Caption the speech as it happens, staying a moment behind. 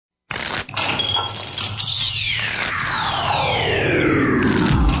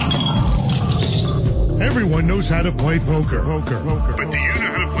knows how to play poker. But do you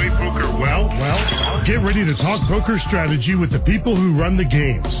know how to play poker well? Get ready to talk poker strategy with the people who run the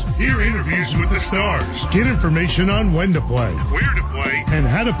games. Hear interviews with the stars. Get information on when to play, where to play, and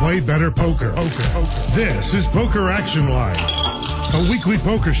how to play better poker. This is Poker Action Live, a weekly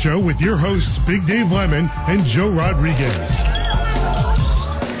poker show with your hosts Big Dave Lemon and Joe Rodriguez.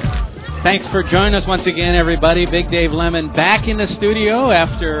 Thanks for joining us once again, everybody. Big Dave Lemon back in the studio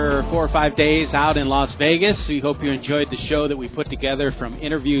after 4 or 5 days out in Las Vegas. We hope you enjoyed the show that we put together from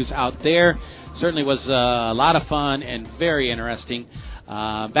interviews out there. Certainly was a lot of fun and very interesting.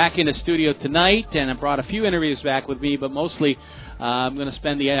 Back in the studio tonight, and I brought a few interviews back with me, but mostly I'm going to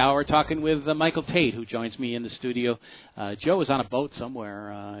spend the hour talking with Michael Tate, who joins me in the studio. Joe was on a boat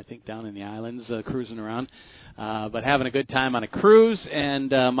somewhere, I think down in the islands, cruising around. But having a good time on a cruise,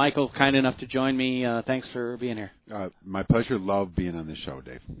 and Michael, kind enough to join me. Thanks for being here. My pleasure. Love being on this show,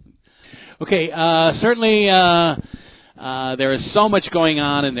 Dave. Okay, certainly there is so much going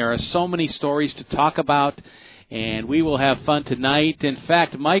on, and there are so many stories to talk about, and we will have fun tonight. In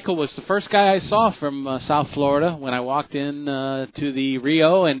fact, Michael was the first guy I saw from South Florida when I walked in to the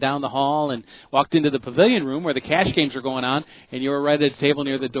Rio and down the hall and walked into the pavilion room where the cash games were going on, and you were right at the table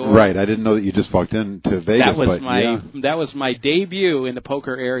near the door. Right. I didn't know that you just walked into Vegas. That was my debut in the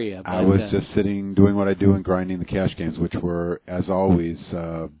poker area. I was just sitting, doing what I do and grinding the cash games, which were, as always,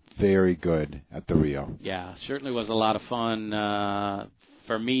 very good at the Rio. Yeah, certainly was a lot of fun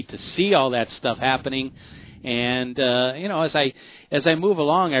for me to see all that stuff happening. And as I move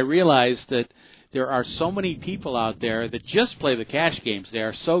along, I realize that there are so many people out there that just play the cash games. They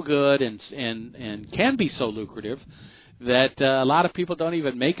are so good and can be so lucrative that a lot of people don't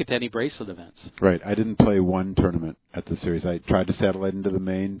even make it to any bracelet events. Right. I didn't play one tournament at the series. I tried to satellite into the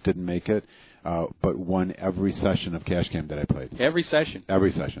main, didn't make it, but won every session of cash game that I played. Every session?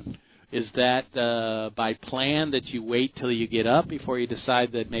 Every session. Is that by plan that you wait till you get up before you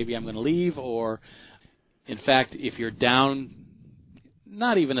decide that maybe I'm going to leave, or in fact, if you're down,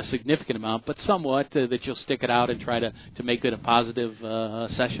 not even a significant amount, but somewhat, that you'll stick it out and try to make it a positive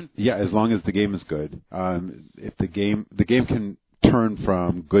session? Yeah, as long as the game is good. If the game can turn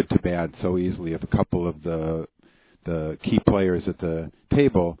from good to bad so easily. If a couple of the key players at the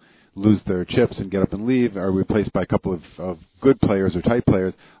table lose their chips and get up and leave, are replaced by a couple of good players or tight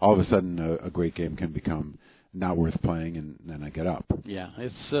players, all of a sudden a great game can become not worth playing, and then I get up. Yeah,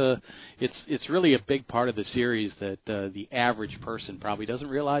 it's really a big part of the series that the average person probably doesn't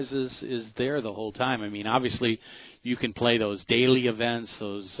realize is there the whole time. I mean, obviously, you can play those daily events,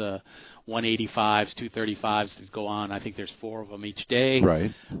 those 185s, 235s that go on. I think there's 4 of them each day.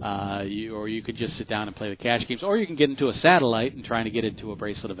 Right. Or you could just sit down and play the cash games, or you can get into a satellite and trying to get into a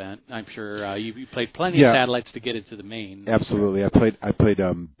bracelet event. I'm sure you played plenty of satellites to get into the main. Absolutely. I played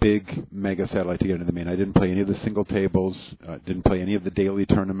big mega satellite to get into the main. I didn't play any of the single tables. Didn't play any of the daily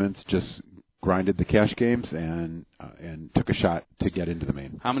tournaments. Just grinded the cash games and took a shot to get into the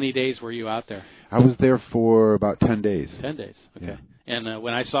main. How many days were you out there? I was there for about 10 days. 10 days. Okay. Yeah. And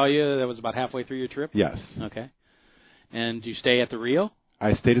when I saw you, that was about halfway through your trip? Yes. Okay. And did you stay at the Rio?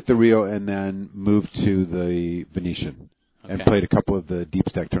 I stayed at the Rio and then moved to the Venetian and played a couple of the deep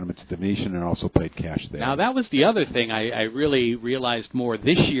stack tournaments at the Venetian and also played cash there. Now, that was the other thing I really realized more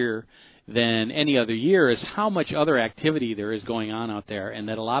this year than any other year is how much other activity there is going on out there, and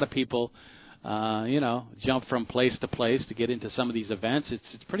that a lot of people jump from place to place to get into some of these events.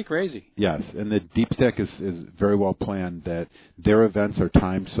 It's pretty crazy. Yes, and the deep stack is very well planned, that their events are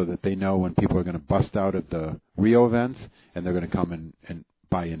timed so that they know when people are going to bust out at the Rio events and they're going to come and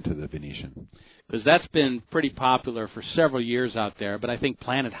buy into the Venetian. Because that's been pretty popular for several years out there, but I think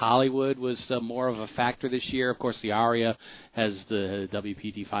Planet Hollywood was more of a factor this year. Of course, the Aria has the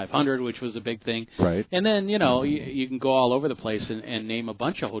WPT 500, which was a big thing. Right. And then, you can go all over the place and name a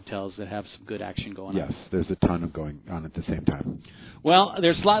bunch of hotels that have some good action going on. Yes, there's a ton of going on at the same time. Well,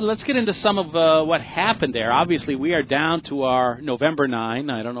 there's a lot. Let's get into some of what happened there. Obviously, we are down to our November 9.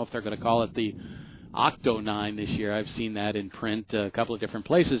 I don't know if they're going to call it the Octo 9 this year. I've seen that in print a couple of different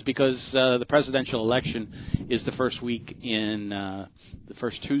places because the presidential election is the first week in the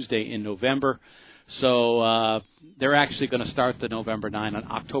first Tuesday in November. So they're actually going to start the November 9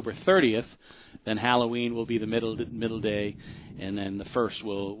 on October 30th. Then Halloween will be the middle day, and then the first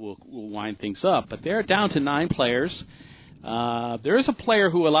will wind things up. But they're down to 9 players. There is a player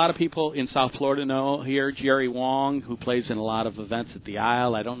who a lot of people in South Florida know here, Jerry Wong, who plays in a lot of events at the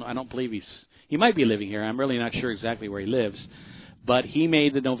Isle. I don't believe he might be living here. I'm really not sure exactly where he lives. But he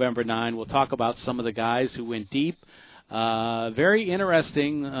made the November 9. We'll talk about some of the guys who went deep. Very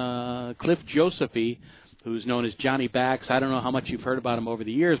interesting, Cliff Josephy, who's known as Johnny Bax. I don't know how much you've heard about him over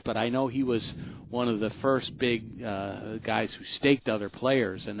the years, but I know he was one of the first big guys who staked other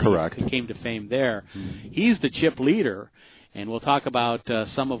players, and Correct. He came to fame there. He's the chip leader, and we'll talk about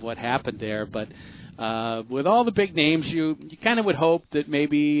some of what happened there, but with all the big names, you kind of would hope that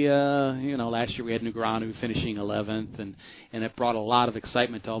maybe, last year we had Negreanu finishing 11th, and it brought a lot of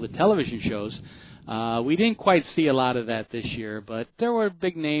excitement to all the television shows. We didn't quite see a lot of that this year, but there were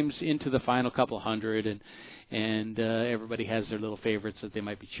big names into the final couple hundred, and everybody has their little favorites that they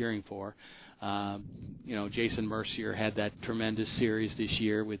might be cheering for. Jason Mercier had that tremendous series this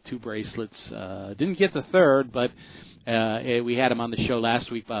year with 2 bracelets. Didn't get the third, but we had him on the show last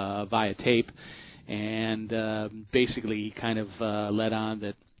week via tape. And basically he kind of led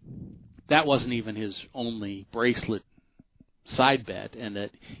on that wasn't even his only bracelet side bet, and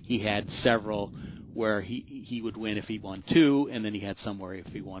that he had several where he would win if he won 2, and then he had some where if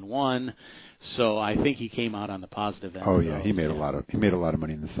he won 1. So I think he came out on the positive end. Oh yeah, he made a lot of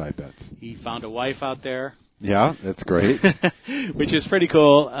money in the side bets. He found a wife out there. Yeah, that's great. Which is pretty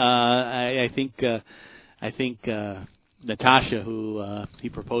cool. I think Natasha, who he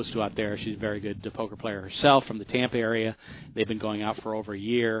proposed to out there, she's a very good poker player herself from the Tampa area. They've been going out for over a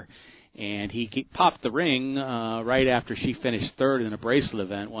year, and he popped the ring right after she finished third in a bracelet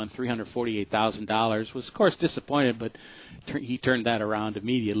event, won $348,000. Was, of course, disappointed, but he turned that around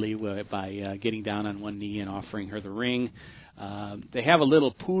immediately by getting down on one knee and offering her the ring. They have a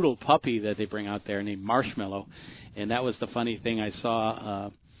little poodle puppy that they bring out there named Marshmallow, and that was the funny thing I saw.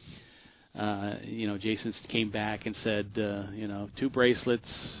 Jason came back and said, 2 bracelets,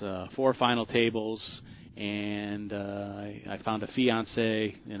 4 final tables, and I found a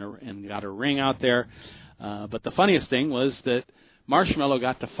fiance and got a ring out there. But the funniest thing was that Marshmallow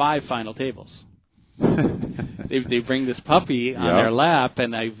got to 5 final tables. They bring this puppy on their lap,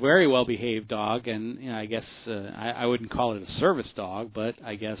 and a very well-behaved dog, and I guess I wouldn't call it a service dog, but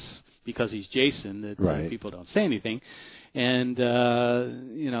I guess because he's Jason, that people don't say anything. And,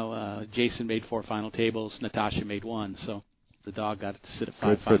 Jason made 4 final tables. Natasha made 1. So the dog got to sit at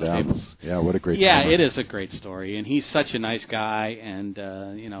 5 final tables. Yeah, what a great story. Yeah, it is a great story. And he's such a nice guy. And,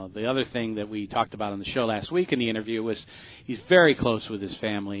 the other thing that we talked about on the show last week in the interview was he's very close with his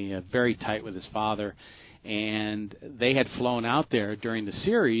family, very tight with his father. And they had flown out there during the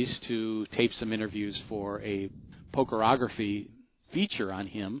series to tape some interviews for a pokerography feature on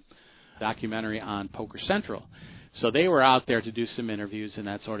him, documentary on Poker Central. So they were out there to do some interviews and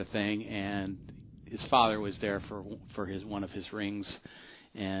that sort of thing, and his father was there for one of his rings,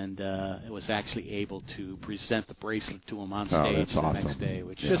 and was actually able to present the bracelet to him on stage the next day,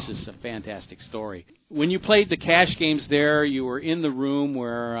 which just is a fantastic story. When you played the cash games there, you were in the room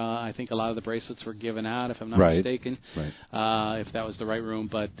where I think a lot of the bracelets were given out, if I'm not mistaken, if that was the right room,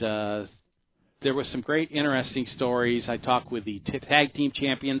 but there were some great, interesting stories. I talked with the tag team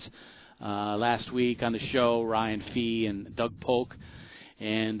champions last week on the show, Ryan Fee and Doug Polk,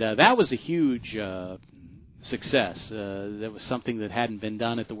 and that was a huge success. That was something that hadn't been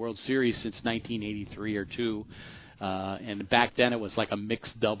done at the World Series since 1983 or 2, and back then it was like a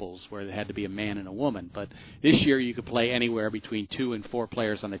mixed doubles where there had to be a man and a woman. But this year you could play anywhere between 2 and 4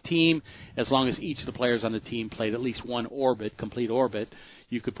 players on the team. As long as each of the players on the team played at least one complete orbit,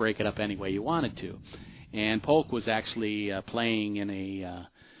 you could break it up any way you wanted to. And Polk was actually playing in a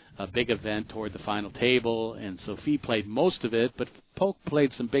big event toward the final table, and Sophie played most of it, but Polk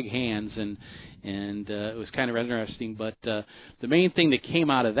played some big hands, and it was kind of interesting. But the main thing that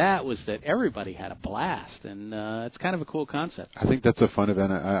came out of that was that everybody had a blast, and it's kind of a cool concept. I think that's a fun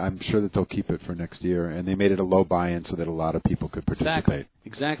event. I'm sure that they'll keep it for next year, and they made it a low buy-in so that a lot of people could participate.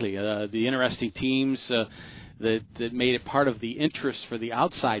 Exactly. The interesting teams that made it part of the interest for the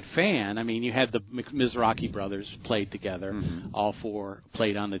outside fan. I mean, you had the Mizrachi brothers played together. Mm-hmm. All 4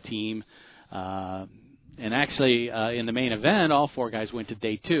 played on the team. And actually, in the main event, all 4 guys went to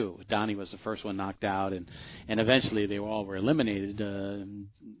day 2. Donnie was the first one knocked out, and eventually they all were eliminated.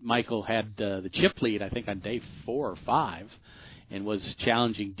 Michael had the chip lead, I think, on day 4 or 5, and was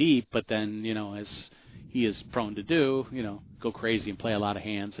challenging deep, but then, as he is prone to do, go crazy and play a lot of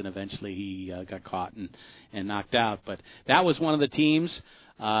hands, and eventually he got caught and knocked out. But that was one of the teams.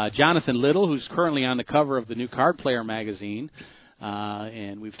 Jonathan Little, who's currently on the cover of the new Card Player magazine,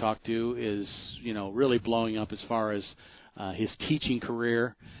 and we've talked to, is really blowing up as far as his teaching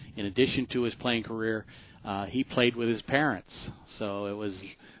career. In addition to his playing career, he played with his parents, so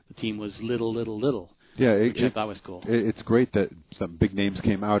the team was Little. Yeah, which I thought was cool. It's great that some big names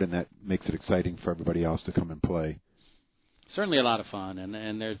came out, and that makes it exciting for everybody else to come and play. Certainly a lot of fun,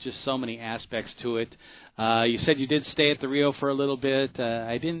 and there's just so many aspects to it. You said you did stay at the Rio for a little bit.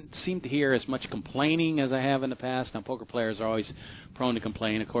 I didn't seem to hear as much complaining as I have in the past. Now, poker players are always prone to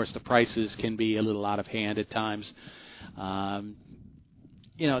complain. Of course, the prices can be a little out of hand at times.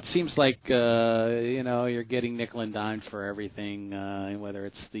 It seems like, you're getting nickel and dime for everything, whether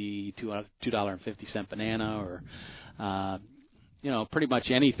it's the $2.50 banana or, pretty much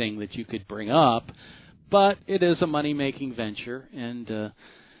anything that you could bring up. But it is a money-making venture, and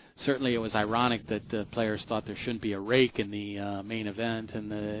certainly it was ironic that the players thought there shouldn't be a rake in the main event,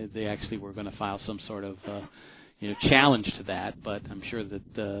 and they actually were going to file some sort of challenge to that. But I'm sure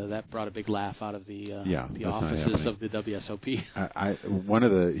that that brought a big laugh out of the offices of the WSOP. One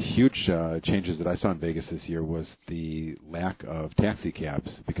of the huge changes that I saw in Vegas this year was the lack of taxi cabs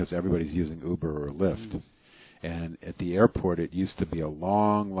because everybody's using Uber or Lyft. Mm-hmm. And at the airport, it used to be a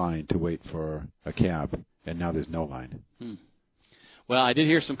long line to wait for a cab, and now there's no line. Well, I did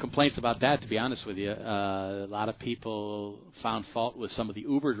hear some complaints about that, to be honest with you. A lot of people found fault with some of the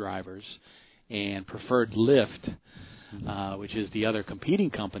Uber drivers and preferred Lyft, which is the other competing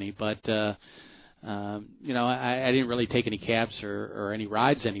company. But, I didn't really take any cabs or any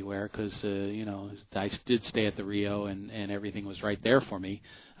rides anywhere because, I did stay at the Rio, and everything was right there for me.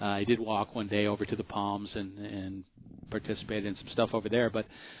 I did walk one day over to the Palms and participated in some stuff over there. But,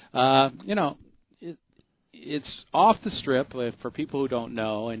 it's off the Strip for people who don't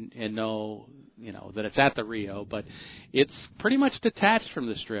know and know, that it's at the Rio. But it's pretty much detached from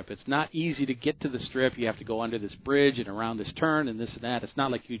the Strip. It's not easy to get to the Strip. You have to go under this bridge and around this turn and this and that. It's not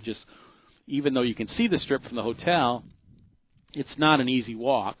like you just, even though you can see the Strip from the hotel, it's not an easy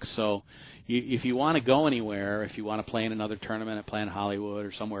walk. So if you want to go anywhere, if you want to play in another tournament at Planet Hollywood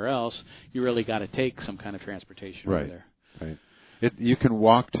or somewhere else, you really got to take some kind of transportation over there. Right. You can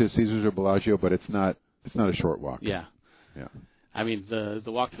walk to Caesars or Bellagio, but it's not a short walk. Yeah. Yeah. I mean, the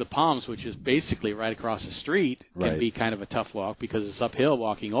walk to the Palms, which is basically right across the street, can be kind of a tough walk because it's uphill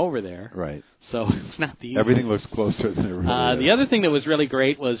walking over there. Right. So it's not the easiest. Everything looks closer than it really is. The other thing that was really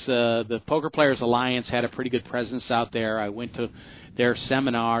great was the Poker Players Alliance had a pretty good presence out there. I went to their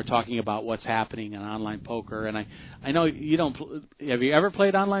seminar talking about what's happening in online poker, and I know you don't. Have you ever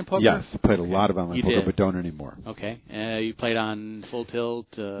played online poker? Yes, I played a lot of online poker, but don't anymore. Okay, you played on Full Tilt?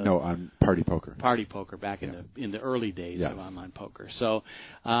 No, on Party Poker. Party Poker back in the early days of online poker. So,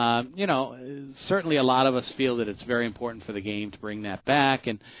 certainly a lot of us feel that it's very important for the game to bring that back,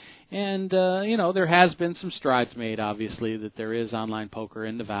 and there has been some strides made. Obviously, that there is online poker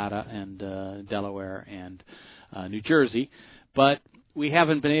in Nevada and Delaware and New Jersey. But we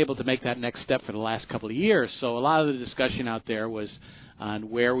haven't been able to make that next step for the last couple of years. So a lot of the discussion out there was on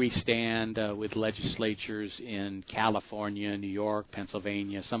where we stand with legislatures in California, New York,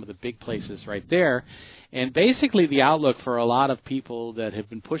 Pennsylvania, some of the big places right there. And basically the outlook for a lot of people that have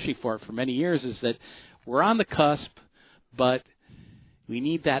been pushing for it for many years is that we're on the cusp, but we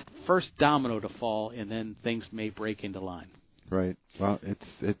need that first domino to fall, and then things may break into line. Right. Well,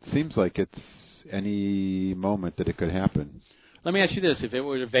 it seems like it's any moment that it could happen. Let me ask you this. If it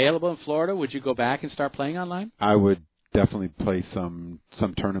were available in Florida, would you go back and start playing online? I would definitely play some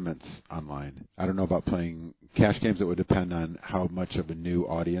tournaments online. I don't know about playing cash games. It would depend on how much of a new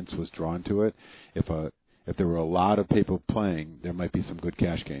audience was drawn to it. If there were a lot of people playing, there might be some good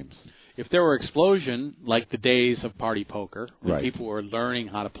cash games. If there were explosion, like the days of Party Poker, when right. people were learning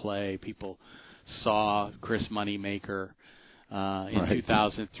how to play, people saw Chris Moneymaker in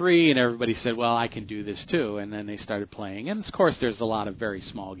 2003, and everybody said, well, I can do this too, and then they started playing. And, of course, there's a lot of very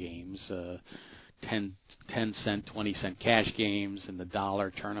small games, 10-cent, 20-cent cash games and the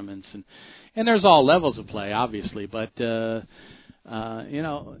dollar tournaments, and there's all levels of play, obviously, but there's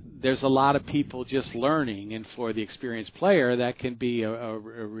a lot of people just learning, and for the experienced player, that can be a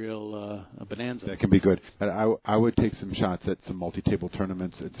real bonanza. That can be good. But I would take some shots at some multi-table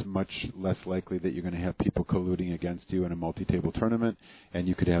tournaments. It's much less likely that you're going to have people colluding against you in a multi-table tournament, and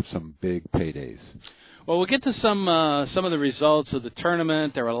you could have some big paydays. Well, we'll get to some of the results of the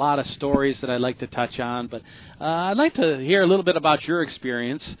tournament. There are a lot of stories that I'd like to touch on, but I'd like to hear a little bit about your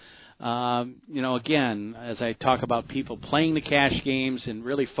experience. Again, as I talk about people playing the cash games and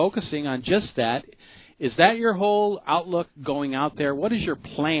really focusing on just that, is that your whole outlook going out there? What is your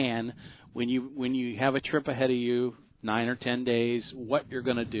plan when you have a trip ahead of you, 9 or 10 days, what you're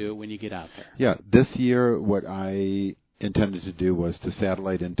going to do when you get out there? Yeah, this year what I intended to do was to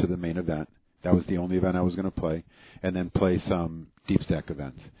satellite into the main event. That was the only event I was going to play, and then play some deep stack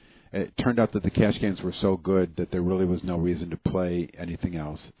events. It turned out that the cash games were so good that there really was no reason to play anything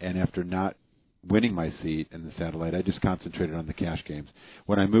else. And after not winning my seat in the Satellite. I just concentrated on the cash games.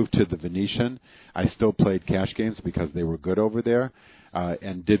 When I moved to the Venetian, I still played cash games because they were good over there,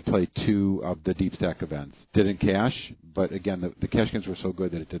 and did play 2 of the deep stack events. Didn't cash, but again, the cash games were so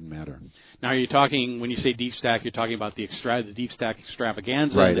good that it didn't matter. Now, are you talking, when you say deep stack, you're talking about the deep stack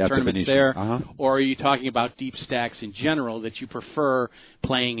extravaganza, right, and the tournaments there, uh-huh. Or are you talking about deep stacks in general that you prefer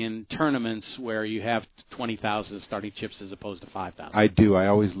playing in tournaments where you have 20,000 starting chips as opposed to 5,000? I do. I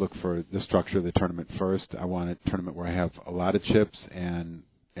always look for the structure of the tournament first. I want a tournament where I have a lot of chips and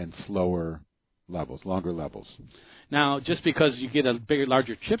slower levels, longer levels. Now, just because you get a bigger,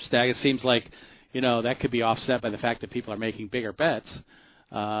 larger chip stack, it seems like, that could be offset by the fact that people are making bigger bets.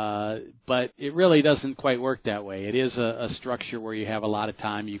 But it really doesn't quite work that way. It is a structure where you have a lot of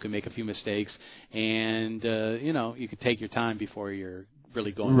time. You can make a few mistakes, and, you can take your time before you're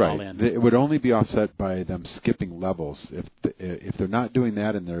really going all in. It would only be offset by them skipping levels. If they're not doing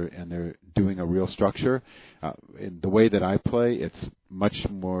that and they're doing a real structure, in the way that I play, it's much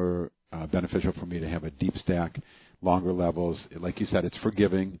more beneficial for me to have a deep stack, longer levels. Like you said, it's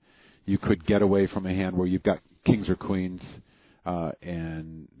forgiving. You could get away from a hand where you've got kings or queens,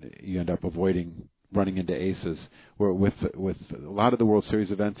 and you end up avoiding running into aces. Where with a lot of the World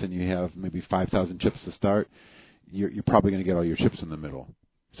Series events, and you have maybe 5,000 chips to start, you're probably going to get all your chips in the middle.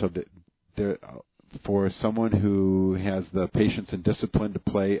 So for someone who has the patience and discipline to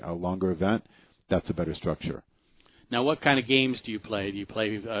play a longer event, that's a better structure. Now, what kind of games do you play? Do you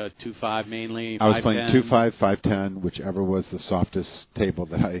play 2-5 mainly? I was playing 2-5, 5-10, whichever was the softest table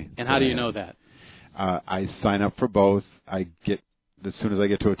that I. And how do you know that? I sign up for both. As soon as I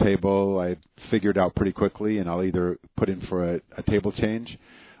get to a table, I figure it out pretty quickly, and I'll either put in for a table change,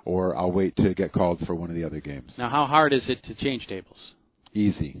 or I'll wait to get called for one of the other games. Now, how hard is it to change tables?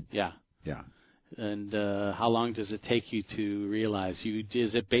 Easy. Yeah. Yeah. And how long does it take you to realize?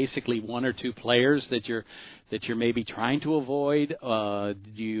 Is it basically 1 or 2 players that you're maybe trying to avoid? Do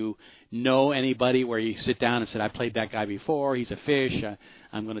you know anybody where you sit down and said, I played that guy before, he's a fish,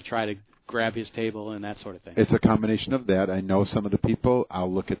 I'm going to try to grab his table, and that sort of thing? It's a combination of that. I know some of the people.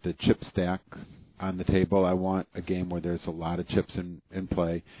 I'll look at the chip stack on the table. I want a game where there's a lot of chips in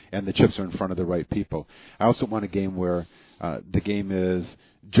play, and the chips are in front of the right people. I also want a game where the game is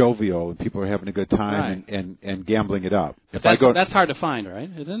jovial and people are having a good time, right, and gambling it up. That's hard to find, right?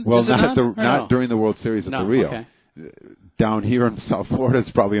 Isn't? Well, is it not during the World Series at the Rio. Okay. Down here in South Florida,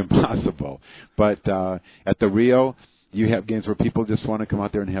 it's probably impossible. But at the Rio, you have games where people just want to come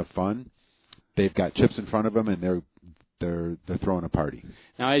out there and have fun. They've got chips in front of them, and they're throwing a party.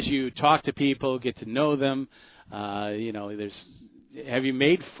 Now, as you talk to people, get to know them, have you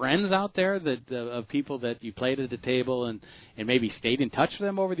made friends out there of people that you played at the table and maybe stayed in touch with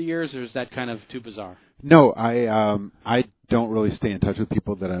them over the years, or is that kind of too bizarre? No, I don't really stay in touch with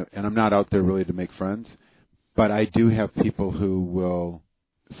people and I'm not out there really to make friends, but I do have people who will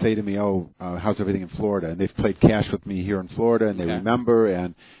say to me, how's everything in Florida? And they've played cash with me here in Florida, and they remember,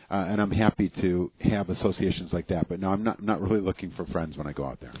 and I'm happy to have associations like that. But no, I'm not really looking for friends when I go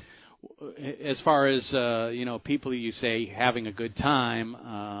out there. As far as people you say having a good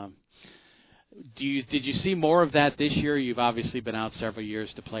time, did you see more of that this year? You've obviously been out several years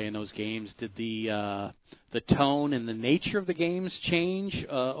to play in those games. Did the tone and the nature of the games change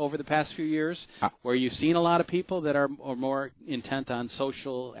over the past few years, where you've seen a lot of people that are more intent on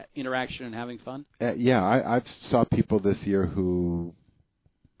social interaction and having fun? I've saw people this year who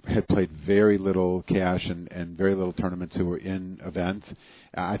had played very little cash and very little tournaments who were in events.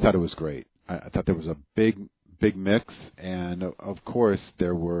 I thought it was great. I thought there was a big mix, and of course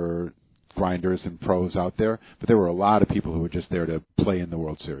there were grinders and pros out there, but there were a lot of people who were just there to play in the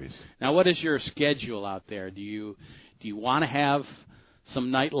World Series. Now, what is your schedule out there? Do you want to have some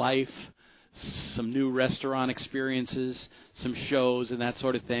nightlife, some new restaurant experiences, some shows and that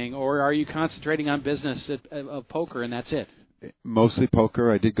sort of thing, or are you concentrating on business of poker and that's it? Mostly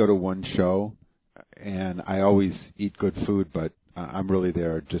poker. I did go to one show, and I always eat good food, but I'm really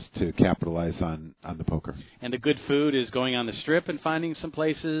there just to capitalize on the poker. And the good food is going on the Strip and finding some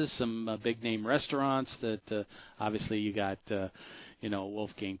places, some big-name restaurants that obviously you got,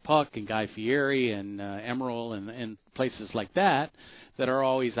 Wolfgang Puck and Guy Fieri and Emerald and places like that are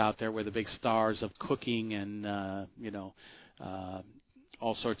always out there where the big stars of cooking and,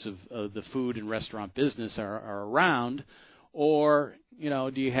 all sorts of the food and restaurant business are around. Or,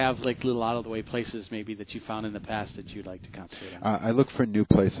 do you have like little out-of-the-way places maybe that you found in the past that you'd like to concentrate on? I look for new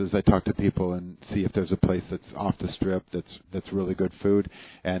places. I talk to people and see if there's a place that's off the Strip that's really good food.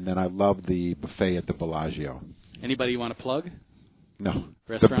 And then I love the buffet at the Bellagio. Anybody you want to plug? No.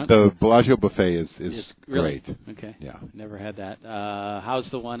 Restaurant? The Bellagio buffet is really great. Okay. Yeah. Never had that. How's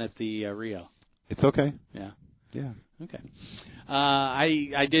the one at the Rio? It's okay. Yeah. Yeah. Okay.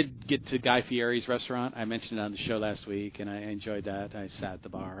 I did get to Guy Fieri's restaurant. I mentioned it on the show last week, and I enjoyed that. I sat at the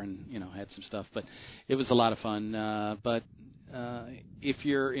bar and had some stuff, but it was a lot of fun. But if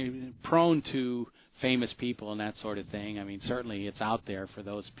you're prone to famous people and that sort of thing, I mean, certainly it's out there for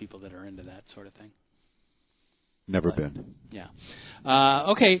those people that are into that sort of thing. Never been. Yeah.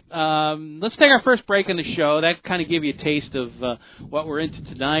 Okay. Let's take our first break in the show. That kind of give you a taste of what we're into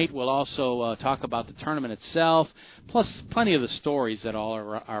tonight. We'll also talk about the tournament itself, plus plenty of the stories that all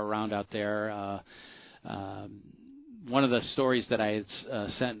are around out there. One of the stories that I had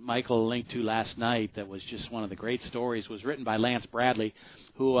sent Michael a link to last night that was just one of the great stories was written by Lance Bradley,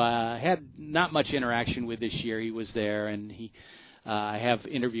 who had not much interaction with this year. He was there, and I have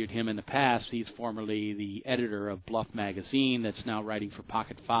interviewed him in the past. He's formerly the editor of Bluff Magazine that's now writing for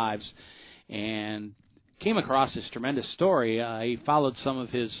Pocket Fives, and came across this tremendous story. I followed some of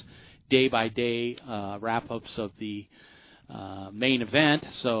his day-by-day wrap-ups of the main event,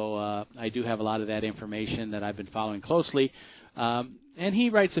 so I do have a lot of that information that I've been following closely. And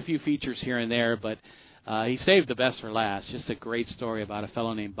he writes a few features here and there, but he saved the best for last. Just a great story about a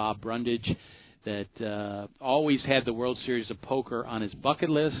fellow named Bob Brundage that always had the World Series of Poker on his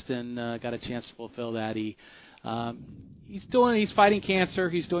bucket list and got a chance to fulfill that. He's fighting cancer.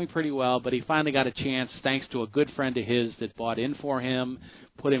 He's doing pretty well, but he finally got a chance thanks to a good friend of his that bought in for him,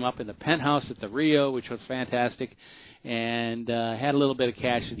 put him up in the penthouse at the Rio, which was fantastic, and had a little bit of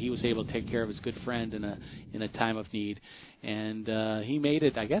cash that he was able to take care of his good friend in a time of need. And he made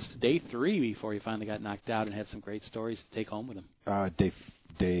it, I guess, to day 3 before he finally got knocked out and had some great stories to take home with him.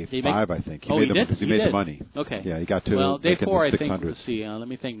 Day 5, I think. He made the money. Okay. Yeah, he got to day 4, I think. 600s. Let's see. Let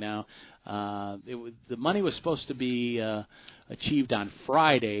me think now. The money was supposed to be achieved on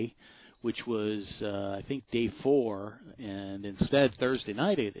Friday, which was I think day 4, and instead Thursday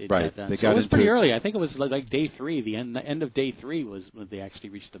night it got done. So it was pretty early. I think it was like day 3. The end of day 3 was when they actually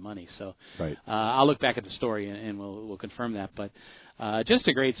reached the money. So right. I'll look back at the story and we'll confirm that. But just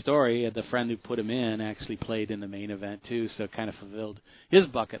a great story. The friend who put him in actually played in the main event too, so it kind of fulfilled his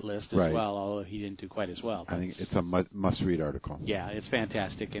bucket list as well, although he didn't do quite as well. But I think it's a must-read article. Yeah, it's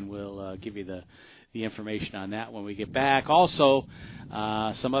fantastic, and we'll give you the information on that when we get back. Also,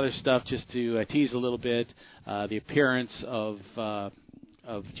 some other stuff just to tease a little bit, the appearance of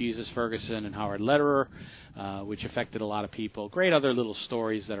Jesus Ferguson and Howard Lederer, which affected a lot of people. Great other little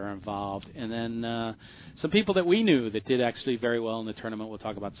stories that are involved. And then some people that we knew that did actually very well in the tournament. We'll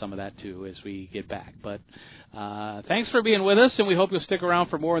talk about some of that, too, as we get back. But thanks for being with us, and we hope you'll stick around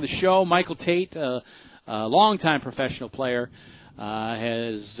for more of the show. Michael Tate, a longtime professional player,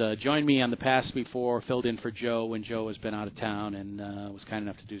 has joined me on the past before, filled in for Joe when Joe has been out of town, and was kind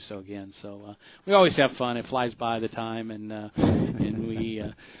enough to do so again. So we always have fun. It flies by the time, and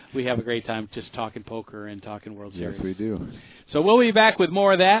we have a great time just talking poker and talking World Series. Yes, we do. So we'll be back with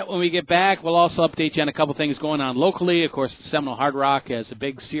more of that when we get back. We'll also update you on a couple things going on locally. Of course, the Seminole Hard Rock has a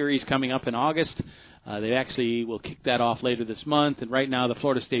big series coming up in August. They actually will kick that off later this month, and right now the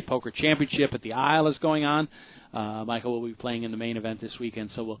Florida State Poker Championship at the Isle is going on. Michael will be playing in the main event this weekend,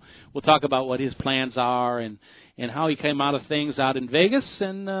 so we'll talk about what his plans are and how he came out of things out in Vegas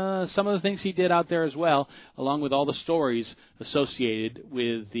and some of the things he did out there as well, along with all the stories associated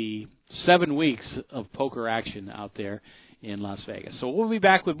with the 7 weeks of poker action out there in Las Vegas. So we'll be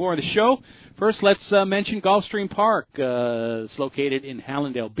back with more of the show. First, let's mention Gulfstream Park. It's located in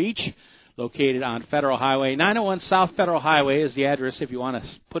Hallandale Beach, located on Federal Highway. 901 South Federal Highway is the address if you want to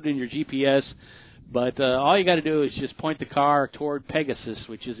put it in your GPS. But all you got to do is just point the car toward Pegasus,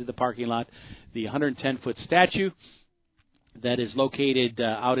 which is in the parking lot, the 110-foot statue that is located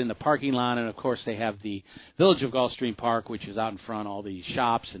out in the parking lot. And, of course, they have the Village of Gulfstream Park, which is out in front, all the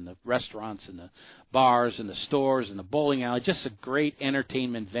shops and the restaurants and the bars and the stores and the bowling alley. Just a great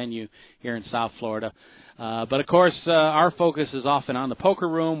entertainment venue here in South Florida. But, of course, our focus is often on the poker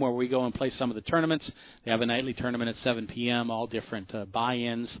room where we go and play some of the tournaments. They have a nightly tournament at 7 p.m., all different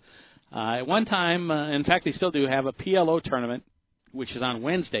buy-ins. At one time, in fact, they still do have a PLO tournament, which is on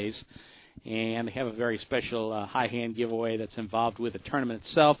Wednesdays, and they have a very special high hand giveaway that's involved with the tournament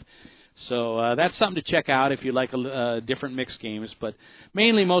itself. So that's something to check out if you like different mixed games. But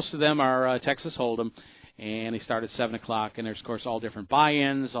mainly most of them are Texas Hold'em, and they start at 7 o'clock. And there's, of course, all different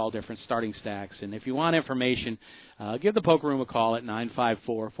buy-ins, all different starting stacks. And if you want information, give the Poker Room a call at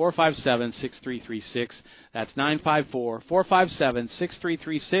 954-457-6336. That's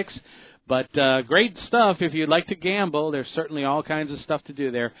 954-457-6336. But great stuff if you'd like to gamble. There's certainly all kinds of stuff to do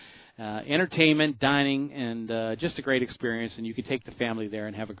there. Entertainment, dining, and just a great experience. And you can take the family there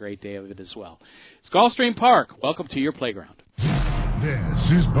and have a great day of it as well. It's Gulfstream Park. Welcome to your playground.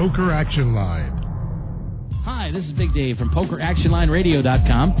 This is Poker Action Line. Hi, this is Big Dave from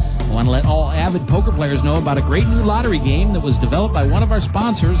PokerActionLineRadio.com. I want to let all avid poker players know about a great new lottery game that was developed by one of our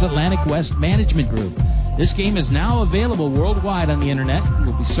sponsors, Atlantic West Management Group. This game is now available worldwide on the Internet and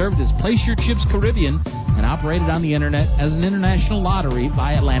will be served as Place Your Chips Caribbean and operated on the Internet as an international lottery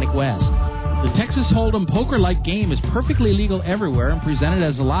by Atlantic West. The Texas Hold'em poker-like game is perfectly legal everywhere and presented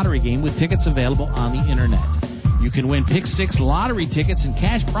as a lottery game with tickets available on the Internet. You can win Pick 6 lottery tickets and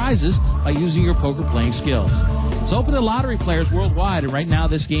cash prizes by using your poker playing skills. It's open to lottery players worldwide, and right now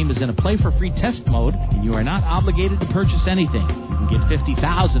this game is in a play-for-free test mode, and you are not obligated to purchase anything. You can get 50,000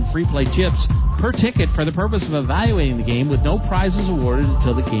 free play chips per ticket for the purpose of evaluating the game with no prizes awarded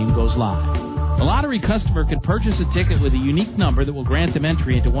until the game goes live. The lottery customer can purchase a ticket with a unique number that will grant them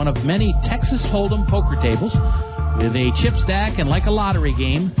entry into one of many Texas Hold'em poker tables with a chip stack, and like a lottery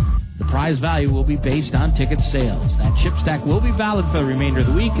game, the prize value will be based on ticket sales. That chip stack will be valid for the remainder of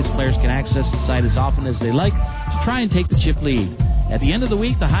the week, as players can access the site as often as they like to try and take the chip lead. At the end of the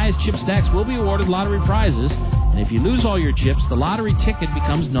week, the highest chip stacks will be awarded lottery prizes, and if you lose all your chips, the lottery ticket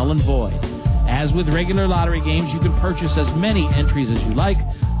becomes null and void. As with regular lottery games, you can purchase as many entries as you like.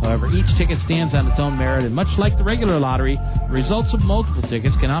 However, each ticket stands on its own merit, and much like the regular lottery, the results of multiple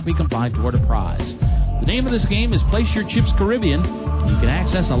tickets cannot be combined toward a prize. The name of this game is Place Your Chips Caribbean. You can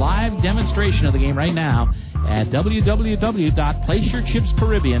access a live demonstration of the game right now at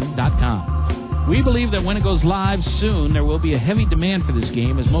www.placeyourchipscaribbean.com. We believe that when it goes live soon, there will be a heavy demand for this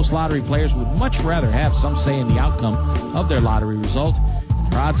game, as most lottery players would much rather have some say in the outcome of their lottery result.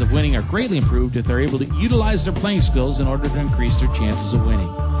 Their odds of winning are greatly improved if they're able to utilize their playing skills in order to increase their chances of winning.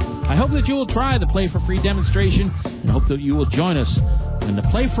 I hope that you will try the Play for Free demonstration, and hope that you will join us when the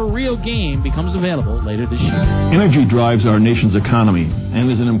Play for Real game becomes available later this year. Energy drives our nation's economy and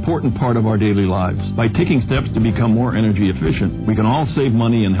is an important part of our daily lives. By taking steps to become more energy efficient, we can all save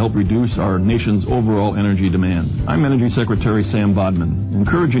money and help reduce our nation's overall energy demand. I'm Energy Secretary Sam Bodman,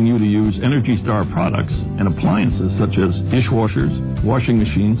 encouraging you to use Energy Star products and appliances such as dishwashers, washing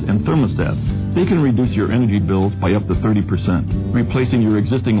machines, and thermostats. They can reduce your energy bills by up to 30%. Replacing your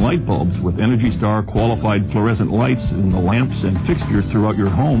existing light bulbs with Energy Star qualified fluorescent lights in the lamps and fixtures throughout your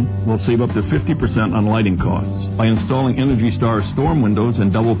home will save up to 50% on lighting costs. By installing Energy Star storm windows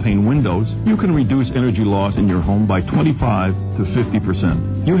and double pane windows, you can reduce energy loss in your home by 25 to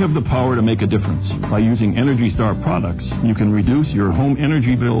 50%. You have the power to make a difference. By using Energy Star products, you can reduce your home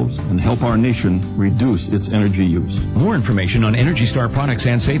energy bills and help our nation reduce its energy use. More information on Energy Star products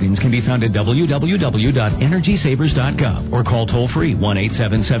and savings can be found at www.energysavers.gov or call toll-free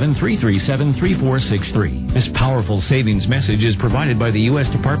 1-877-337-3463. This powerful savings message is provided by the U.S.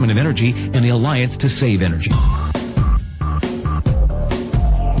 Department of Energy and the Alliance to Save Energy.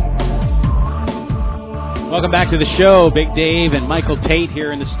 Welcome back to the show. Big Dave and Michael Tate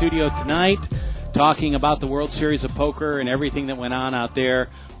here in the studio tonight, talking about the World Series of Poker and everything that went on out there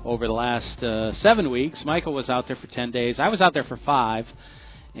over the last 7 weeks. Michael was out there for 10 days. I was out there for 5,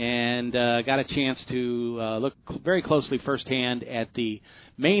 and got a chance to look very closely firsthand at the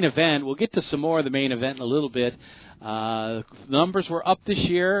main event. We'll get to some more of the main event in a little bit. Numbers were up this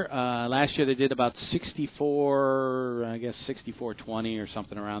year. Last year they did about 6420 or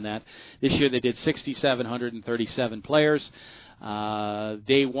something around that. This year they did 6,737 players.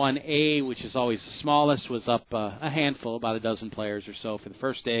 Day 1A, which is always the smallest, was up a handful, about a dozen players or so for the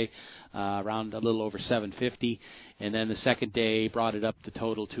first day, around a little over 750. And then the second day brought it up the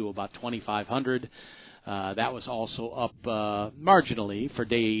total to about 2,500. That was also up marginally for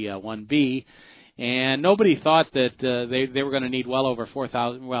day 1B. And nobody thought that they were going to need well over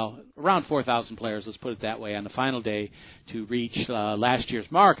 4,000, around 4,000 players, let's put it that way, on the final day to reach last year's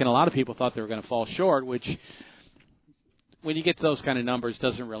mark. And a lot of people thought they were going to fall short, which, when you get to those kind of numbers,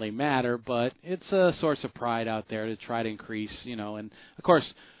 doesn't really matter. But it's a source of pride out there to try to increase, And, of course,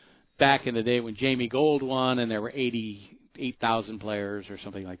 back in the day when Jamie Gold won and there were 88,000 players or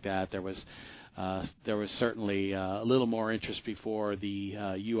something like that, there was certainly a little more interest before the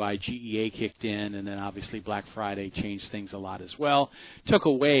UIGEA kicked in, and then obviously Black Friday changed things a lot as well. Took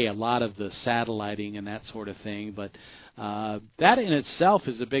away a lot of the satelliting and that sort of thing, but that in itself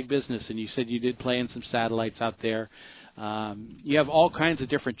is a big business, and you said you did play in some satellites out there. You have all kinds of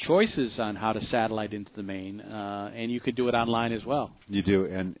different choices on how to satellite into the main, and you could do it online as well. You do,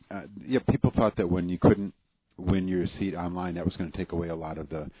 and people thought that when you couldn't win your seat online, that was going to take away a lot of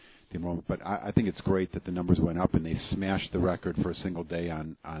the enrollment. But I think it's great that the numbers went up and they smashed the record for a single day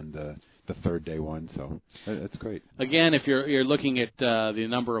on the third day one. So that's great. Again, if you're looking at the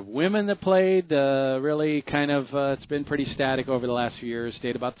number of women that played, really kind of it's been pretty static over the last few years.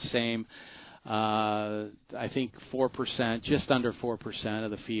 Stayed about the same. I think 4%, just under 4%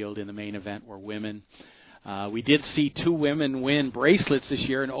 of the field in the main event were women. We did see 2 women win bracelets this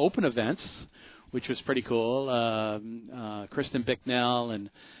year in open events, which was pretty cool. Kristen Bicknell and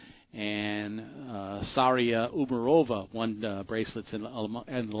Saria Umarova won bracelets in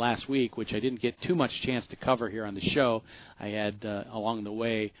the last week, which I didn't get too much chance to cover here on the show. I had, along the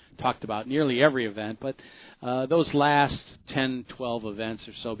way, talked about nearly every event, but those last 10, 12 events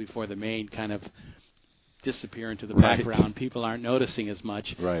or so before the main kind of disappear into the background. People aren't noticing as much.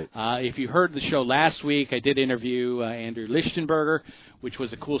 Right. If you heard the show last week, I did interview Andrew Lichtenberger, which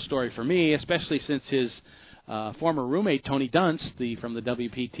was a cool story for me, especially since his former roommate, Tony Dunst, from the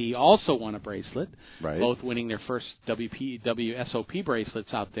WPT, also won a bracelet, right. Both winning their first WSOP bracelets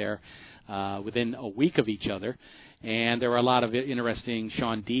out there within a week of each other. And there were a lot of interesting.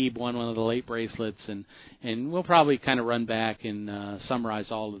 Sean Deeb won one of the late bracelets, and we'll probably kind of run back and summarize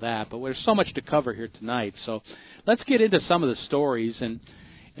all of that. But there's so much to cover here tonight. So let's get into some of the stories.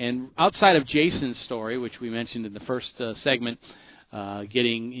 And outside of Jason's story, which we mentioned in the first segment,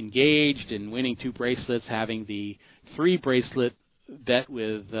 getting engaged and winning 2 bracelets, having the 3-bracelet bet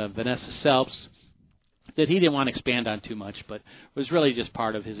with Vanessa Selps, that he didn't want to expand on too much, but was really just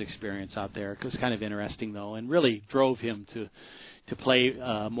part of his experience out there. It was kind of interesting, though, and really drove him to play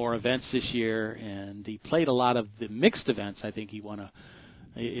more events this year. And he played a lot of the mixed events. I think he won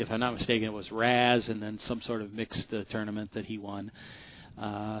if I'm not mistaken, it was Raz and then some sort of mixed tournament that he won.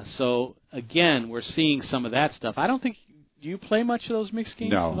 So, again, we're seeing some of that stuff. I don't think... Do you play much of those mixed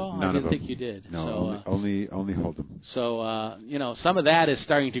games at all? None of them. I didn't think you did. No, so, only Hold'em. So, some of that is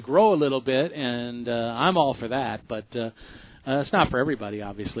starting to grow a little bit, and I'm all for that, but it's not for everybody,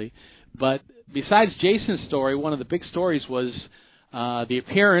 obviously. But besides Jason's story, one of the big stories was the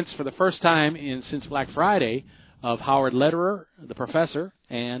appearance for the first time since Black Friday of Howard Lederer, the professor,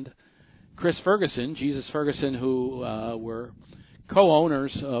 and Chris Ferguson, Jesus Ferguson, who were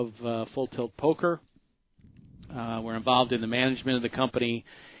co-owners of Full Tilt Poker. We're involved in the management of the company,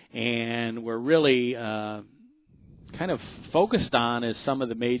 and we're really kind of focused on as some of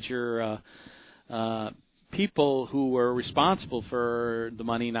the major people who were responsible for the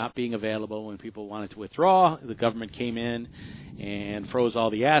money not being available when people wanted to withdraw. The government came in and froze all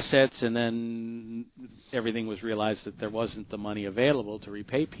the assets, and then everything was realized that there wasn't the money available to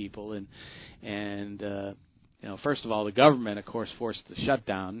repay people. And first of all, the government, of course, forced the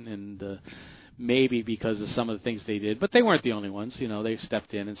shutdown, and maybe because of some of the things they did, but they weren't the only ones. They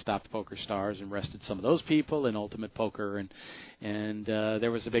stepped in and stopped Poker Stars and arrested some of those people in Ultimate Poker, and there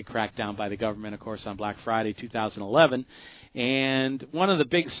was a big crackdown by the government, of course, on Black Friday 2011. And one of the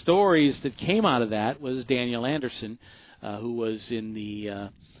big stories that came out of that was Daniel Anderson, who was in the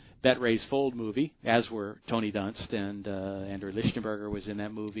Bet Raise Fold movie, as were Tony Dunst, and Andrew Lichtenberger was in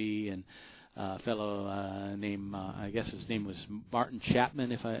that movie, and a fellow named, I guess his name was Martin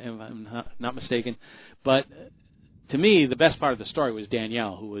Chapman, if I'm not mistaken. But to me, the best part of the story was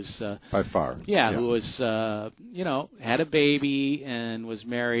Danielle, who was... by far. Yeah, who was, had a baby and was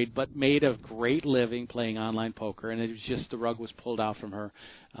married, but made a great living playing online poker. And it was just the rug was pulled out from her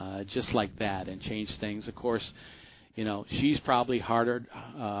just like that and changed things. Of course, she's probably harbored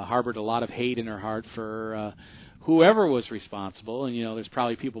a lot of hate in her heart for... whoever was responsible, and there's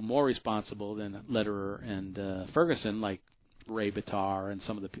probably people more responsible than Lederer and Ferguson, like Ray Bitar and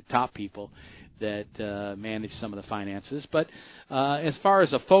some of the top people that managed some of the finances. But as far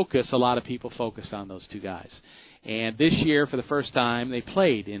as a focus, a lot of people focused on those 2 guys. And this year, for the first time, they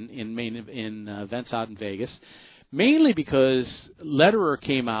played in events out in Vegas, mainly because Lederer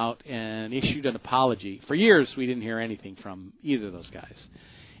came out and issued an apology. For years, we didn't hear anything from either of those guys,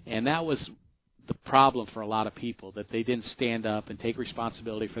 and that was the problem for a lot of people, that they didn't stand up and take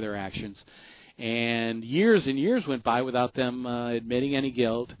responsibility for their actions. And years went by without them admitting any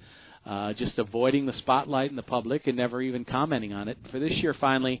guilt, just avoiding the spotlight in the public and never even commenting on it. For this year,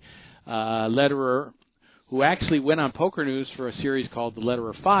 finally, Lederer, who actually went on Poker News for a series called The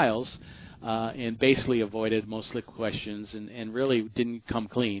Lederer Files, and basically avoided most of the questions and really didn't come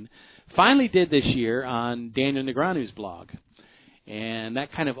clean, finally did this year on Daniel Negreanu's blog. And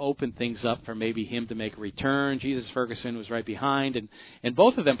that kind of opened things up for maybe him to make a return. Jesus Ferguson was right behind, and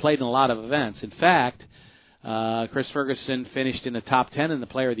both of them played in a lot of events. In fact, Chris Ferguson finished in the top 10 in the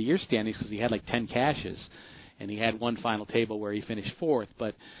Player of the Year standings because he had like 10 cashes, and he had one final table where he finished 4th.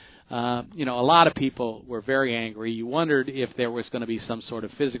 But, a lot of people were very angry. You wondered if there was going to be some sort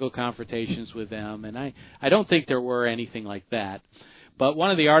of physical confrontations with them, and I don't think there were anything like that. But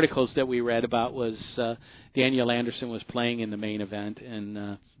one of the articles that we read about was Danielle Anderson was playing in the main event,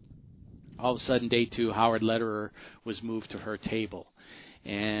 and all of a sudden, day 2, Howard Lederer was moved to her table.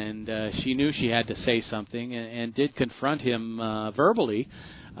 And she knew she had to say something and did confront him verbally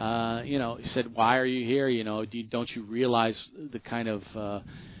he said, "Why are you here? Don't you realize the kind of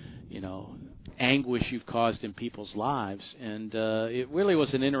anguish you've caused in people's lives?" And it really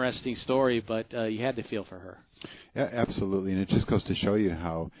was an interesting story, but you had to feel for her. Yeah, absolutely, and it just goes to show you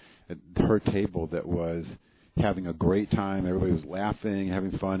how her table that was having a great time, everybody was laughing,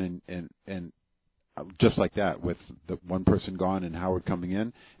 having fun, and just like that, with the one person gone and Howard coming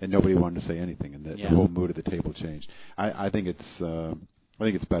in, and nobody wanted to say anything, and the whole mood of the table changed. I think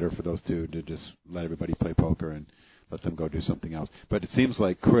it's better for those two to just let everybody play poker and let them go do something else. But it seems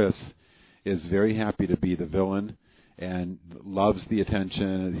like Chris is very happy to be the villain and loves the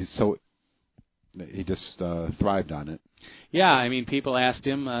attention. He just thrived on it. Yeah, I mean, people asked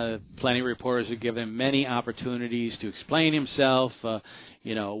him. Plenty of reporters have given him many opportunities to explain himself.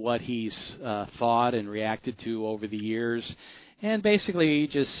 What he's thought and reacted to over the years, and basically he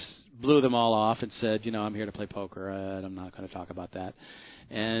just blew them all off and said, "I'm here to play poker. I'm not going to talk about that."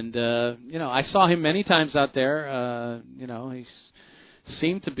 And I saw him many times out there. He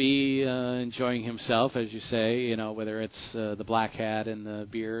seemed to be enjoying himself, as you say. Whether it's the black hat and the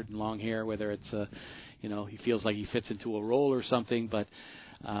beard and long hair, whether it's he feels like he fits into a role or something. But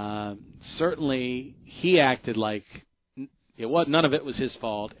certainly he acted like none of it was his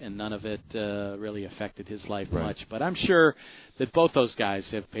fault, and none of it really affected his life much. But I'm sure that both those guys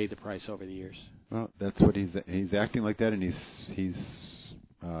have paid the price over the years. Well, that's what he's acting like that, and he's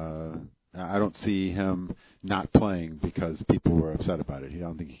I don't see him not playing because people were upset about it. I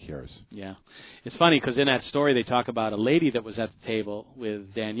don't think he cares. Yeah. It's funny because in that story they talk about a lady that was at the table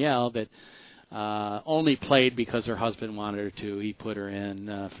with Danielle that only played because her husband wanted her to. He put her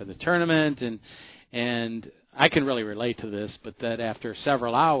in for the tournament, and I can really relate to this, but that after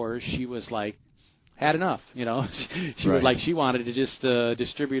several hours she was like, had enough, She was like, she wanted to just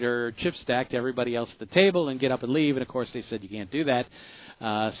distribute her chip stack to everybody else at the table and get up and leave, and of course they said you can't do that.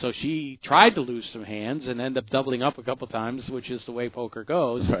 So she tried to lose some hands and ended up doubling up a couple times, which is the way poker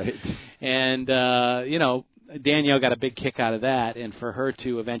goes. Right. And, Danielle got a big kick out of that, and for her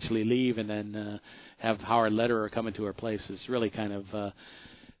to eventually leave and then have Howard Lederer come into her place is really kind of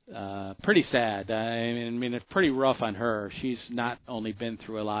pretty sad. I mean, it's pretty rough on her. She's not only been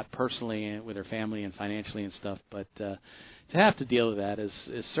through a lot personally with her family and financially and stuff, but to have to deal with that is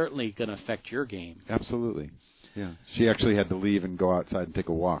certainly going to affect your game. Absolutely. Yeah, she actually had to leave and go outside and take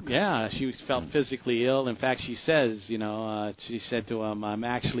a walk. Yeah, she felt physically ill. In fact, she says, she said to him, "I'm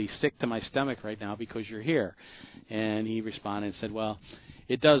actually sick to my stomach right now because you're here." And he responded and said, "Well,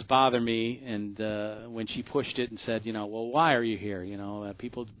 it does bother me." And when she pushed it and said, "Well, why are you here?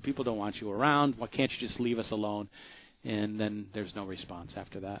 People don't want you around. Why can't you just leave us alone?" And then there's no response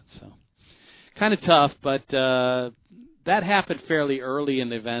after that. So kind of tough, but that happened fairly early in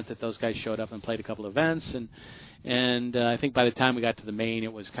the event that those guys showed up and played a couple of events, and I think by the time we got to the main,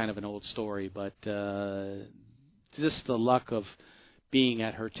 it was kind of an old story. But just the luck of being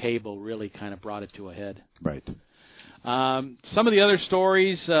at her table really kind of brought it to a head. Right. Some of the other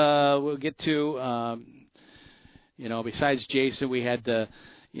stories we'll get to. Besides Jason, we had the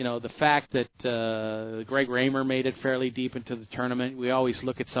fact that Greg Raymer made it fairly deep into the tournament. We always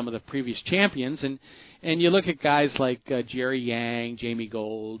look at some of the previous champions, and you look at guys like Jerry Yang, Jamie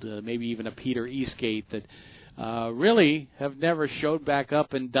Gold, maybe even a Peter Eastgate that really have never showed back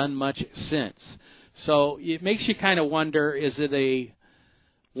up and done much since. So it makes you kind of wonder, is it a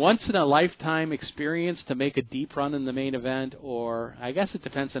once-in-a-lifetime experience to make a deep run in the main event, or I guess it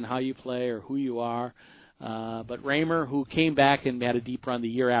depends on how you play or who you are. But Raymer, who came back and had a deep run the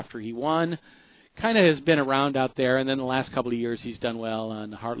year after he won, kind of has been around out there, and then the last couple of years he's done well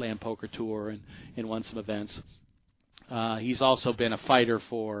on the Heartland Poker Tour and won some events. He's also been a fighter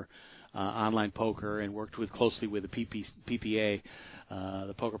for online poker and worked closely with the PPA,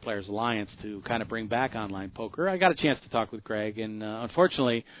 the Poker Players Alliance, to kind of bring back online poker. I got a chance to talk with Greg, and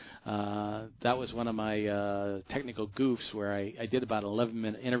unfortunately, that was one of my technical goofs where I did about an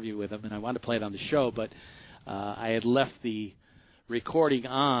 11-minute interview with him, and I wanted to play it on the show, but I had left the recording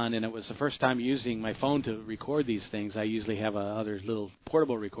on, and it was the first time using my phone to record these things. I usually have a other little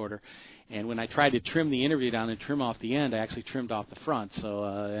portable recorder, and when I tried to trim the interview down and trim off the end, I actually trimmed off the front, so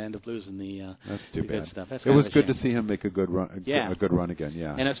I ended up losing the That's too good bad. stuff. That's it was good shame. to see him make a good run. A good run again.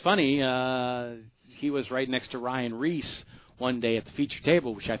 Yeah. And it's funny, he was right next to Ryan Reese one day at the feature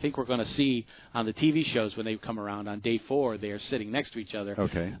table, which I think we're going to see on the TV shows when they come around on day 4. They are sitting next to each other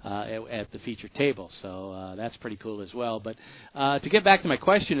at the feature table, so that's pretty cool as well. But to get back to my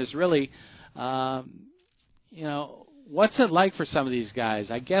question is really, what's it like for some of these guys?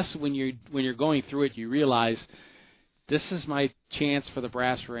 I guess when you're going through it, you realize this is my chance for the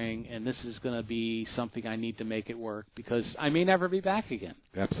brass ring, and this is going to be something I need to make it work because I may never be back again.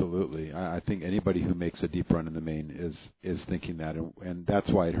 Absolutely. I think anybody who makes a deep run in the main is thinking that, and that's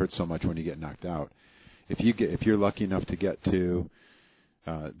why it hurts so much when you get knocked out. If you're lucky enough to get to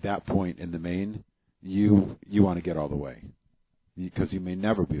that point in the main, you want to get all the way because you may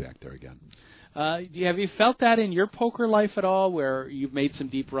never be back there again. Have you felt that in your poker life at all, where you've made some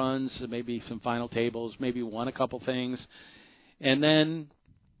deep runs, maybe some final tables, maybe won a couple things, and then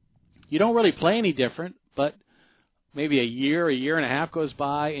you don't really play any different, but maybe a year and a half goes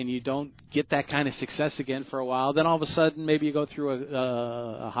by, and you don't get that kind of success again for a while. Then all of a sudden, maybe you go through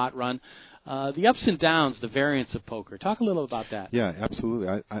a hot run. The ups and downs, the variance of poker. Talk a little about that. Yeah,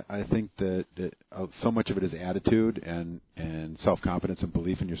 absolutely. I think that so much of it is attitude and self-confidence and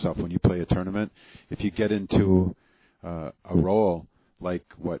belief in yourself when you play a tournament. If you get into a role like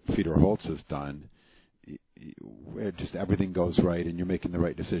what Fedor Holtz has done, just everything goes right and you're making the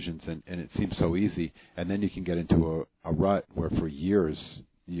right decisions and it seems so easy. And then you can get into a rut where for years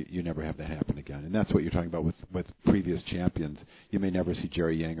you never have that happen again. And that's what you're talking about with previous champions. You may never see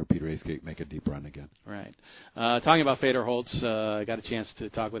Jerry Yang or Peter Askake make a deep run again. Right. Talking about Fedor Holtz, I got a chance to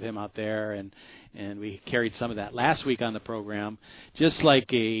talk with him out there, and we carried some of that last week on the program. Just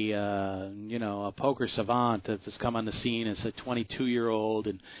like a poker savant that's come on the scene as a 22-year-old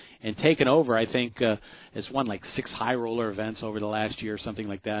and taken over, I think, has won like 6 high roller events over the last year or something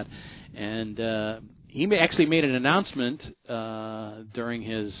like that. And he actually made an announcement during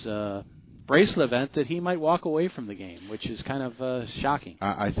his bracelet event that he might walk away from the game, which is kind of shocking.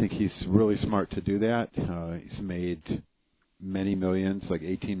 I think he's really smart to do that. He's made many millions, like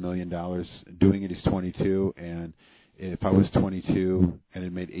 $18 million doing it. He's 22, and if I was 22 and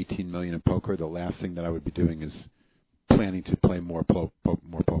had made $18 million in poker, the last thing that I would be doing is planning to play more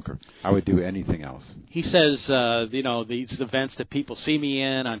poker. I would do anything else. He says, these events that people see me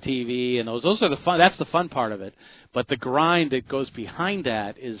in on TV, and those are the fun. That's the fun part of it. But the grind that goes behind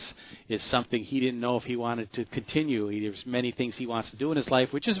that is something he didn't know if he wanted to continue. There's many things he wants to do in his life,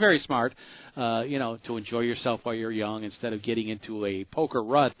 which is very smart. To enjoy yourself while you're young instead of getting into a poker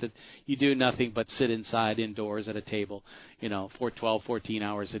rut that you do nothing but sit inside indoors at a table, for 12, 14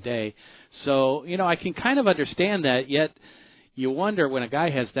 hours a day. So, I can kind of understand that, yet you wonder when a guy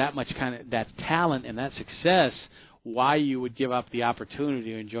has that much that talent and that success, why you would give up the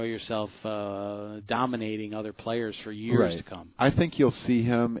opportunity to enjoy yourself dominating other players for years to come. I think you'll see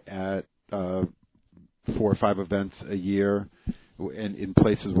him at 4 or 5 events a year in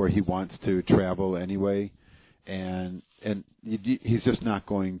places where he wants to travel anyway, and he's just not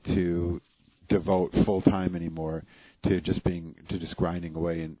going to devote full time anymore to just grinding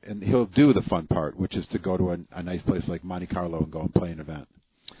away, and he'll do the fun part, which is to go to a nice place like Monte Carlo and go and play an event.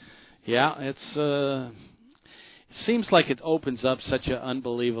 Yeah, it seems like it opens up such an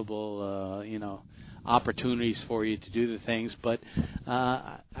unbelievable opportunities for you to do the things, but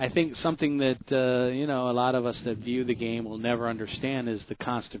I think something that a lot of us that view the game will never understand is the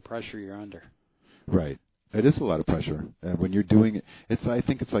constant pressure you're under. Right. It is a lot of pressure when you're doing it. I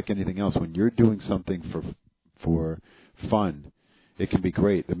think it's like anything else. When you're doing something for fun, it can be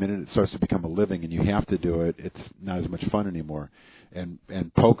great. The minute it starts to become a living and you have to do it, it's not as much fun anymore. And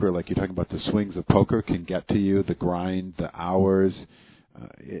poker, like you're talking about, the swings of poker can get to you, the grind, the hours.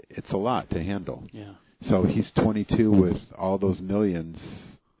 It's a lot to handle. Yeah. So he's 22 with all those millions.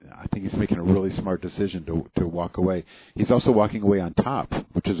 I think he's making a really smart decision to walk away. He's also walking away on top,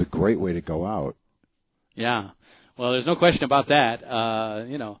 which is a great way to go out. Yeah. Well, there's no question about that.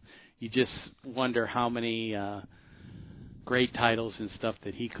 You just wonder how many great titles and stuff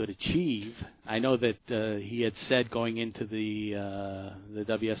that he could achieve. I know that he had said going into the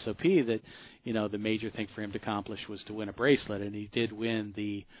WSOP that the major thing for him to accomplish was to win a bracelet, and he did win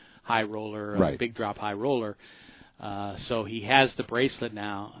the high roller, big drop high roller. So he has the bracelet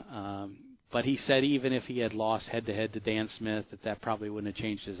now. But he said even if he had lost head-to-head to Dan Smith, that probably wouldn't have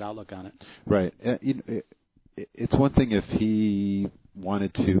changed his outlook on it. Right. It's one thing if he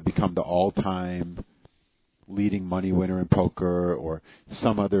wanted to become the all-time leading money winner in poker or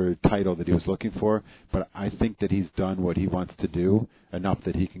some other title that he was looking for, but I think that he's done what he wants to do enough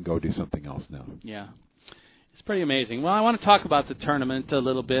that he can go do something else now. Yeah. It's pretty amazing. Well, I want to talk about the tournament a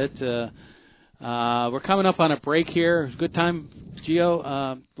little bit. We're coming up on a break here. Good time,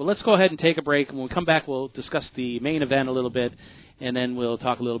 Gio. Well, let's go ahead and take a break, and when we come back, we'll discuss the main event a little bit, and then we'll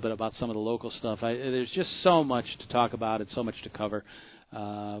talk a little bit about some of the local stuff. There's just so much to talk about and so much to cover.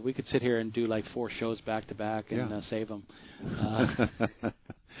 We could sit here and do like 4 shows back to back and save them.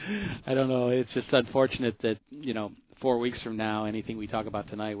 I don't know. It's just unfortunate that 4 weeks from now, anything we talk about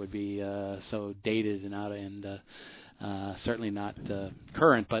tonight would be so dated and out. And Certainly not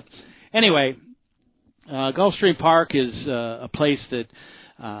current. But anyway, Gulfstream Park is a place that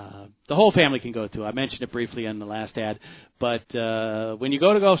the whole family can go to. I mentioned it briefly in the last ad. But when you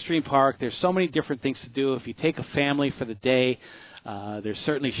go to Gulfstream Park, there's so many different things to do. If you take a family for the day, there's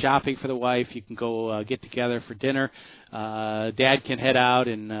certainly shopping for the wife. You can go get together for dinner. Dad can head out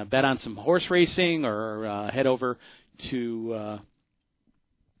and bet on some horse racing or head over to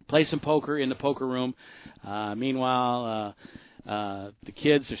play some poker in the poker room. Meanwhile, the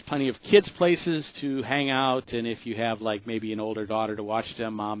kids, there's plenty of kids' places to hang out, and if you have like maybe an older daughter to watch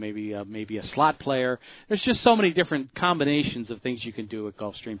them, maybe a slot player. There's just so many different combinations of things you can do at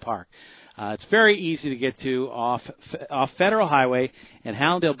Gulfstream Park. It's very easy to get to off Federal Highway and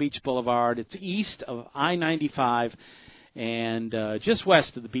Hallandale Beach Boulevard. It's east of I-95 and just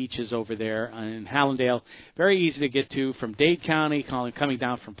west of the beaches over there in Hallandale. Very easy to get to from Dade County, coming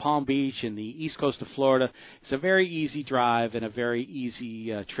down from Palm Beach and the east coast of Florida. It's a very easy drive and a very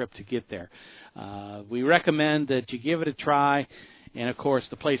easy trip to get there. We recommend that you give it a try. And, of course,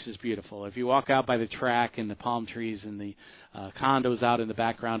 the place is beautiful. If you walk out by the track and the palm trees and the condos out in the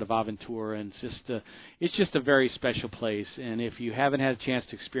background of Aventura, and it's just a very special place. And if you haven't had a chance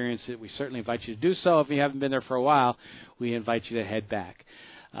to experience it, we certainly invite you to do so. If you haven't been there for a while, we invite you to head back.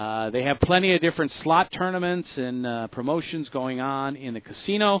 They have plenty of different slot tournaments and promotions going on in the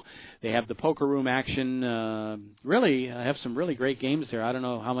casino. They have the poker room action. Really have some really great games there. I don't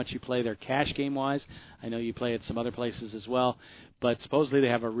know how much you play there cash game-wise. I know you play at some other places as well. But supposedly they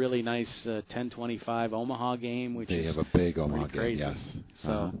have a really nice 10-25 Omaha game, which they have a big Omaha crazy. Game, yes. So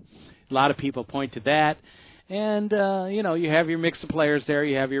a lot of people point to that. And, you have your mix of players there.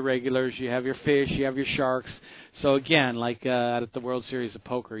 You have your regulars. You have your fish. You have your sharks. So, again, like out at the World Series of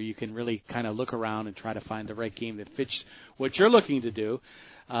Poker, you can really kind of look around and try to find the right game that fits what you're looking to do.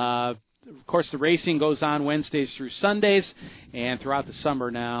 Of course, the racing goes on Wednesdays through Sundays. And throughout the summer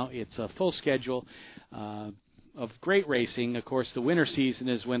now, it's a full schedule of great racing. Of course, the winter season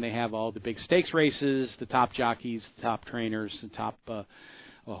is when they have all the big stakes races, the top jockeys, the top trainers, the top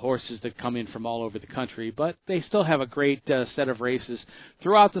horses that come in from all over the country. But they still have a great set of races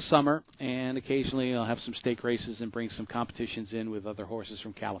throughout the summer, and occasionally they'll have some stake races and bring some competitions in with other horses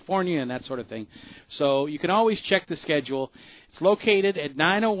from California and that sort of thing. So you can always check the schedule. It's located at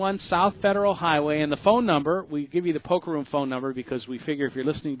 901 South Federal Highway, and the phone number, we give you the poker room phone number because we figure if you're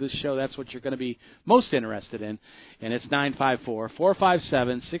listening to this show, that's what you're going to be most interested in, and it's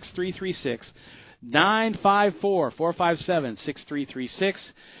 954-457-6336, 954-457-6336.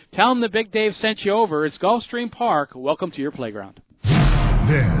 Tell them that Big Dave sent you over. It's Gulfstream Park. Welcome to your playground.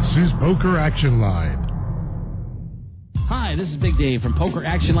 This is Poker Action Line. Hi, this is Big Dave from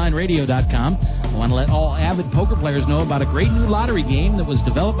PokerActionLineRadio.com. I want to let all avid poker players know about a great new lottery game that was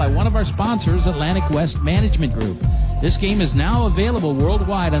developed by one of our sponsors, Atlantic West Management Group. This game is now available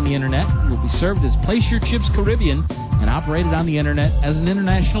worldwide on the Internet and will be served as Place Your Chips Caribbean and operated on the Internet as an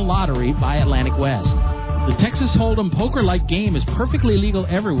international lottery by Atlantic West. The Texas Hold'em poker-like game is perfectly legal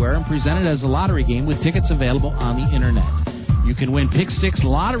everywhere and presented as a lottery game with tickets available on the Internet. You can win Pick 6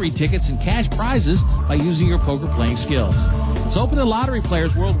 lottery tickets and cash prizes by using your poker playing skills. It's open to lottery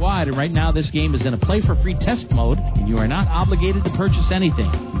players worldwide, and right now this game is in a play-for-free test mode, and you are not obligated to purchase anything.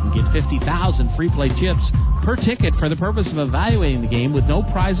 You can get 50,000 free play chips per ticket for the purpose of evaluating the game with no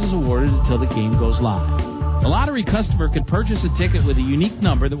prizes awarded until the game goes live. The lottery customer can purchase a ticket with a unique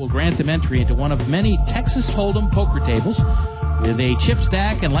number that will grant them entry into one of many Texas Hold'em poker tables with a chip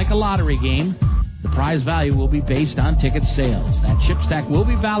stack, and like a lottery game, the prize value will be based on ticket sales. That chip stack will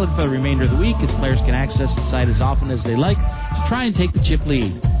be valid for the remainder of the week as players can access the site as often as they like to try and take the chip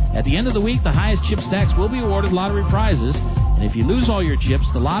lead. At the end of the week, the highest chip stacks will be awarded lottery prizes, and if you lose all your chips,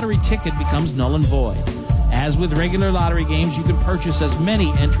 the lottery ticket becomes null and void. As with regular lottery games, you can purchase as many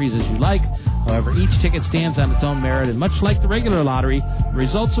entries as you like. However, each ticket stands on its own merit, and much like the regular lottery, the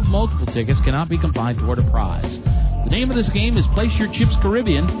results of multiple tickets cannot be combined toward a prize. The name of this game is Place Your Chips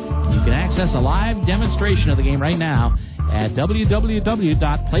Caribbean. You can access a live demonstration of the game right now at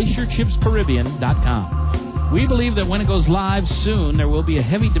www.placeyourchipscaribbean.com. We believe that when it goes live soon, there will be a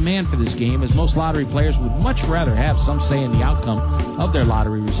heavy demand for this game, as most lottery players would much rather have some say in the outcome of their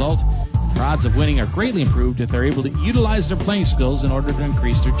lottery result. Their odds of winning are greatly improved if they're able to utilize their playing skills in order to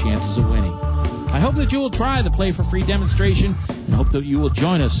increase their chances of winning. I hope that you will try the Play for Free demonstration and hope that you will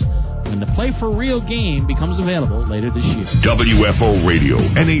join us when the Play for Real game becomes available later this year. WFO Radio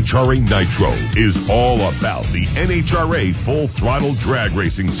NHRA Nitro is all about the NHRA Full Throttle Drag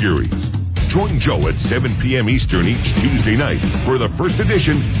Racing Series. Join Joe at 7 p.m. Eastern each Tuesday night for the first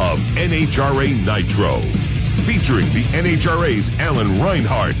edition of NHRA Nitro, featuring the NHRA's Alan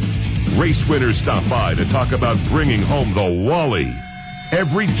Reinhart, Race winners stop by to talk about bringing home the Wally.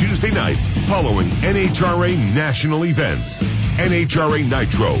 Every Tuesday night following NHRA national events. NHRA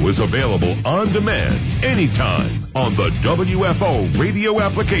Nitro is available on demand anytime on the WFO radio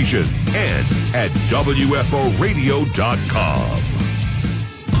application and at WFOradio.com.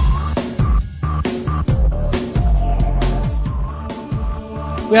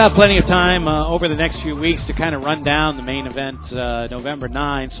 We have plenty of time over the next few weeks to kind of run down the main event November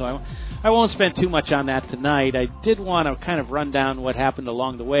 9, so I won't spend too much on that tonight. I did want to kind of run down what happened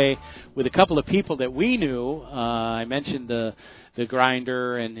along the way with a couple of people that we knew. I mentioned the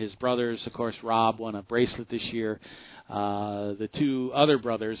Grinder and his brothers. Of course, Rob won a bracelet this year. The two other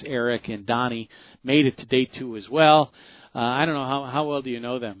brothers, Eric and Donnie, made it to day 2 as well. I don't know, how well do you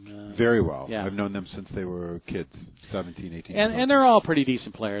know them? Very well. Yeah. I've known them since they were kids, 17, 18. And they're all pretty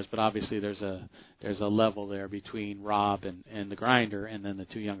decent players, but obviously there's a level there between Rob and the Grinder, and then the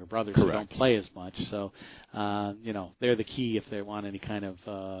two younger brothers Correct. who don't play as much. So, they're the key if they want any kind of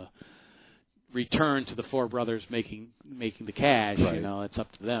return to the four brothers making the cash. Right. It's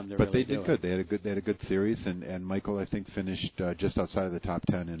up to them. But they did good. They had a good series, and Michael, I think, finished just outside of the top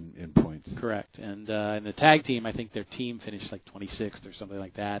 10 in points. Correct. And in the tag team, I think their team finished like 26th or something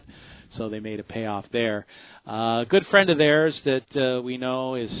like that. So they made a payoff there. A good friend of theirs that we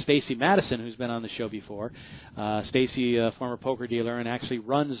know is Stacy Madison, who's been on the show before. Stacy, a former poker dealer, and actually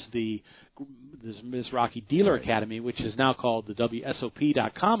runs the Ms. Rocky Dealer Academy, which is now called the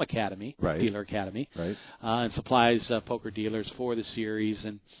WSOP.com Academy, right. Dealer Academy, right. And supplies poker dealers for the series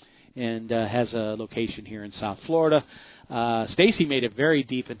and has a location here in South Florida. Stacy made it very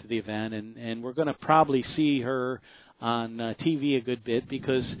deep into the event, and we're going to probably see her on TV a good bit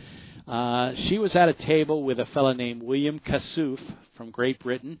because she was at a table with a fellow named William Kassouf from Great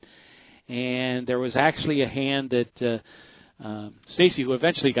Britain, and there was actually a hand that Stacy, who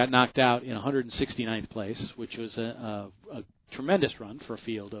eventually got knocked out in 169th place, which was a tremendous run for a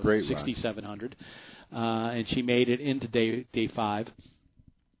field of 6,700, and she made it into day 5.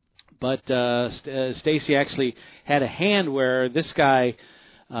 But Stacy actually had a hand where this guy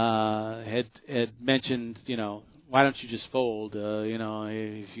had mentioned, why don't you just fold,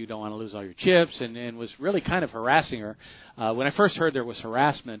 if you don't want to lose all your chips, and was really kind of harassing her. When I first heard there was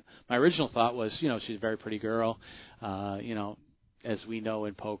harassment, my original thought was, she's a very pretty girl. As we know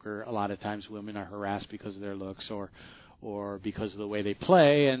in poker, a lot of times women are harassed because of their looks or because of the way they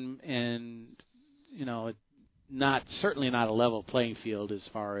play, and certainly not a level playing field as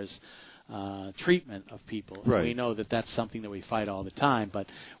far as treatment of people. Right. We know that that's something that we fight all the time. But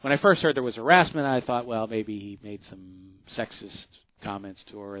when I first heard there was harassment, I thought, well, maybe he made some sexist comments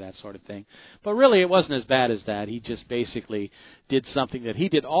to her or that sort of thing. But really, it wasn't as bad as that. He just basically did something that he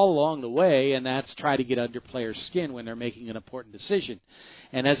did all along the way, and that's try to get under players' skin when they're making an important decision.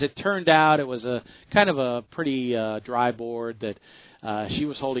 And as it turned out, it was a kind of a pretty dry board that she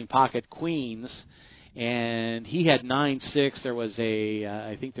was holding pocket queens, and he had 9-6. There was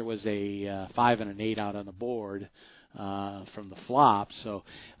I think there was a 5 and an 8 out on the board from the flop, so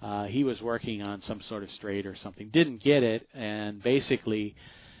he was working on some sort of straight or something. Didn't get it, and basically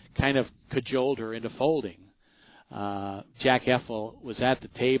kind of cajoled her into folding. Jack Effel was at the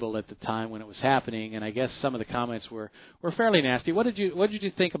table at the time when it was happening, and I guess some of the comments were fairly nasty. What did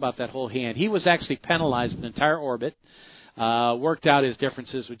you think about that whole hand? He was actually penalized an entire orbit. Worked out his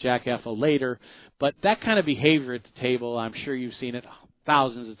differences with Jack Effel later, but that kind of behavior at the table, I'm sure you've seen it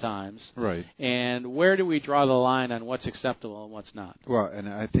thousands of times. Right. And where do we draw the line on what's acceptable and what's not? Well, and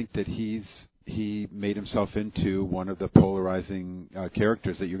I think that he made himself into one of the polarizing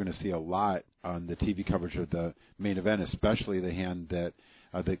characters that you're going to see a lot on the TV coverage of the main event, especially the hand that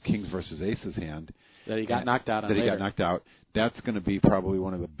the Kings versus Aces hand. That he got knocked out on later. He got knocked out. That's going to be probably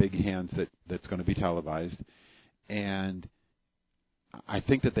one of the big hands that's going to be televised. And I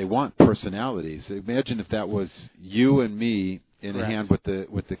think that they want personalities. Imagine if that was you and me in Correct. a hand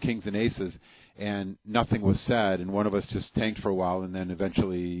with the Kings and Aces, and nothing was said, and one of us just tanked for a while, and then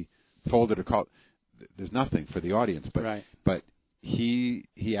eventually folded or called. There's nothing for the audience, but right. But he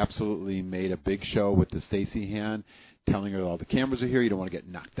absolutely made a big show with the Stacy hand, telling her all the cameras are here. You don't want to get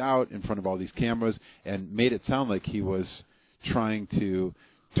knocked out in front of all these cameras, and made it sound like he was trying to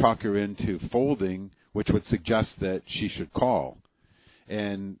talk her into folding, which would suggest that she should call.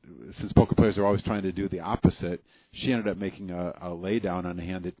 And since poker players are always trying to do the opposite, she ended up making a lay down on a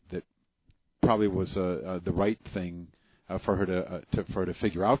hand that probably was the right thing for her to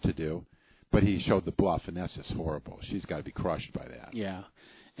figure out to do. But he showed the bluff, and that's just horrible. She's got to be crushed by that. Yeah,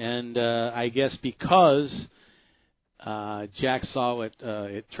 and I guess because Jack saw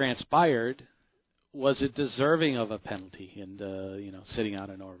it transpired, was it deserving of a penalty and sitting out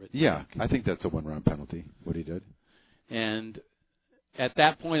in orbit? Yeah, I think that's a one-round penalty, what he did. And at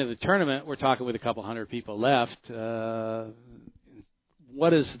that point of the tournament, we're talking with a couple hundred people left.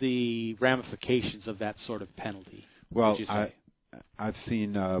 What is the ramifications of that sort of penalty? Well, would you say? I've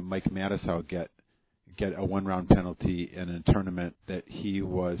seen Mike Matusow get a one-round penalty in a tournament that he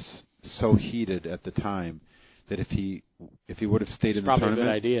was so heated at the time that if he would have stayed in the tournament, probably a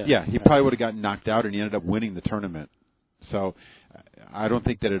good idea. Yeah, he probably would have gotten knocked out, and he ended up winning the tournament. So I don't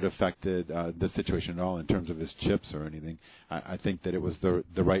think that it affected the situation at all in terms of his chips or anything. I think that it was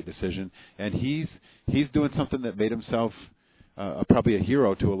the right decision, and he's doing something that made himself probably a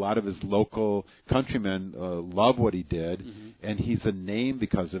hero to a lot of his local countrymen. Love what he did, and he's a name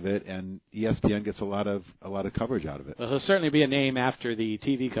because of it. And ESPN gets a lot of coverage out of it. Well, he'll certainly be a name after the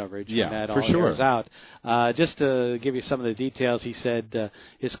TV coverage. Yeah, when that for all sure. airs out. Just to give you some of the details, he said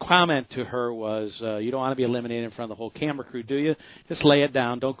his comment to her was, "You don't want to be eliminated in front of the whole camera crew, do you? Just lay it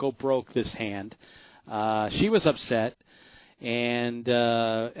down. Don't go broke this hand." She was upset, and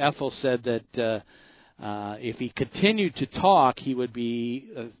Ethel said that. If he continued to talk, he would be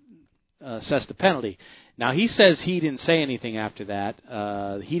assessed a penalty. Now, he says he didn't say anything after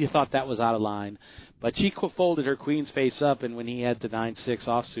that. He thought that was out of line. But she folded her queen's face up, and when he had the 9-6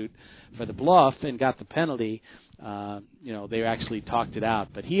 offsuit for the bluff and got the penalty, they actually talked it out.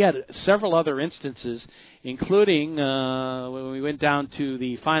 But he had several other instances, including when we went down to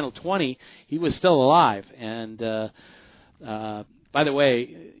the final 20, he was still alive. And by the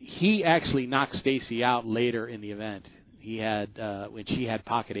way, he actually knocked Stacy out later in the event. He had when she had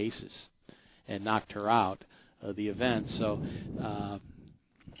pocket aces and knocked her out of the event. So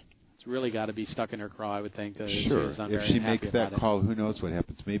it's really got to be stuck in her craw, I would think. Sure. If she makes that call, who knows what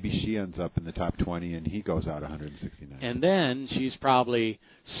happens? Maybe she ends up in the top 20 and he goes out 169. And then she's probably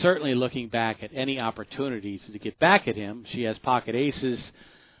certainly looking back at any opportunities to get back at him. She has pocket aces.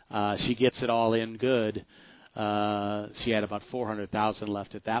 She gets it all in good. She had about 400,000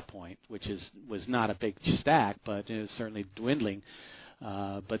 left at that point, which was not a big stack, but it was certainly dwindling.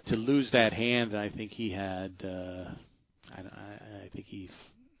 But to lose that hand, I think he had.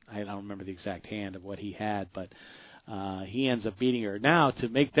 I don't remember the exact hand of what he had, but he ends up beating her. Now, to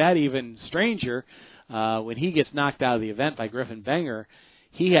make that even stranger, when he gets knocked out of the event by Griffin Benger,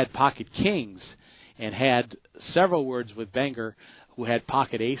 he had pocket kings and had several words with Benger, who had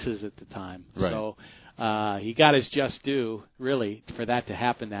pocket aces at the time. Right. So. He got his just due, really, for that to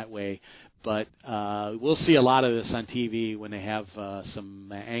happen that way. But we'll see a lot of this on TV when they have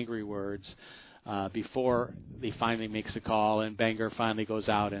some angry words before he finally makes the call, and Benger finally goes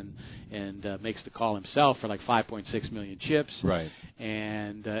out and makes the call himself for like 5.6 million chips, right?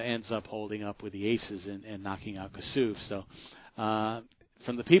 And ends up holding up with the aces and knocking out Kasuf. So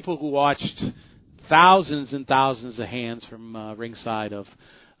from the people who watched thousands and thousands of hands from ringside of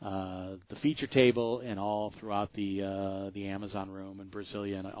the feature table and all throughout the Amazon room and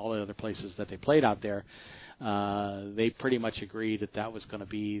Brasilia and all the other places that they played out there, they pretty much agreed that was going to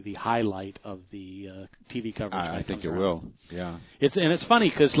be the highlight of the TV coverage. I think it will. Yeah. It's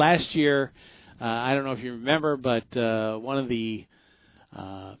funny because last year, I don't know if you remember, but one of the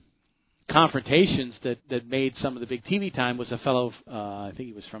confrontations that made some of the big TV time was a fellow, I think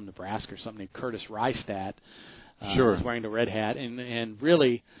he was from Nebraska or something, named Curtis Rystad. Sure. Was wearing the red hat and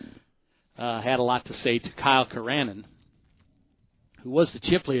really had a lot to say to Kyle Karanen, who was the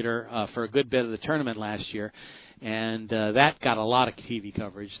chip leader for a good bit of the tournament last year, and that got a lot of TV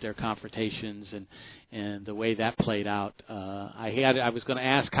coverage. Their confrontations and the way that played out. I was going to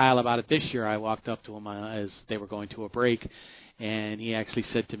ask Kyle about it this year. I walked up to him as they were going to a break, and he actually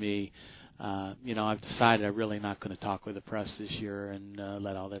said to me, I've decided I'm really not going to talk with the press this year and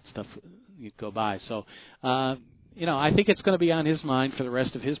let all that stuff go by. So, I think it's going to be on his mind for the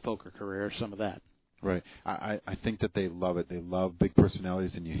rest of his poker career, some of that. Right. I think that they love it. They love big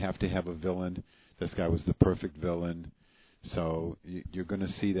personalities, and you have to have a villain. This guy was the perfect villain. So you're going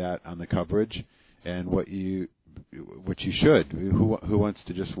to see that on the coverage, and what you should. Who wants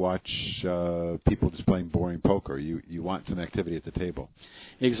to just watch people just playing boring poker? You want some activity at the table.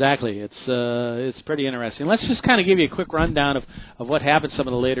 Exactly. It's pretty interesting. Let's just kind of give you a quick rundown of what happened some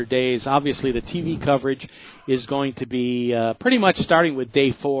of the later days. Obviously, the TV coverage is going to be pretty much starting with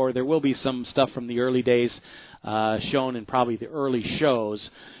day 4. There will be some stuff from the early days shown in probably the early shows.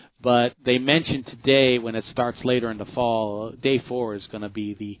 But they mentioned today, when it starts later in the fall, day 4 is going to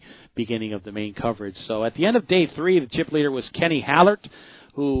be the beginning of the main coverage. So at the end of day 3, the chip leader was Kenny Hallert,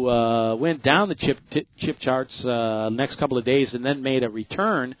 who went down the chip charts next couple of days and then made a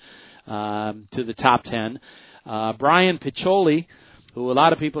return to the top 10. Brian Piccioli who a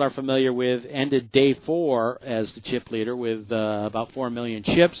lot of people are familiar with, ended day 4 as the chip leader with about 4 million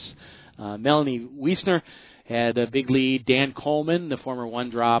chips. Melanie Wiesner had a big lead. Dan Coleman, the former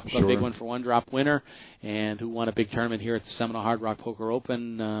One-Drop, a big one for One-Drop winner, and who won a big tournament here at the Seminole Hard Rock Poker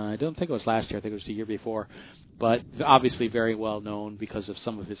Open. I don't think it was last year. I think it was the year before. But obviously very well known because of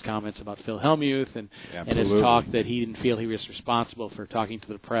some of his comments about Phil Hellmuth and his talk that he didn't feel he was responsible for talking to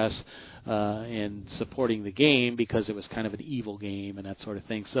the press and supporting the game because it was kind of an evil game and that sort of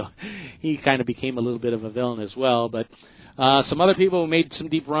thing. So he kind of became a little bit of a villain as well. But some other people who made some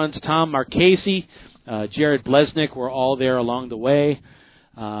deep runs, Tom Marchese, Jared Blesnick were all there along the way.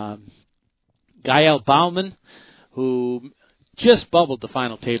 Gael Bauman, who just bubbled the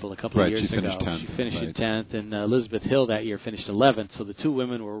final table a couple of years ago. She finished in 10th, and Elizabeth Hill that year finished 11th. So the two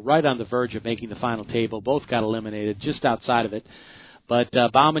women were right on the verge of making the final table. Both got eliminated just outside of it. But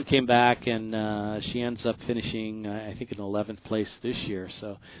Bauman came back, and she ends up finishing, I think, in 11th place this year.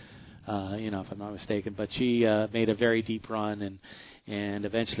 So, if I'm not mistaken. But she made a very deep run and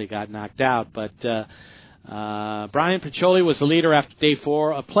eventually got knocked out. But Brian Piccioli was the leader after day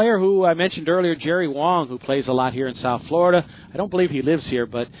 4. A player who I mentioned earlier, Jerry Wong, who plays a lot here in South Florida. I don't believe he lives here,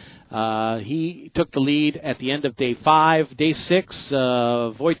 but he took the lead at the end of day 5. Day 6,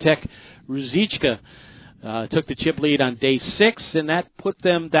 Wojtek Ruzicka took the chip lead on day 6, and that put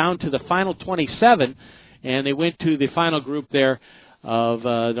them down to the final 27, and they went to the final group there of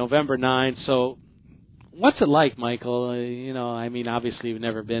November 9. So what's it like, Michael? Obviously you've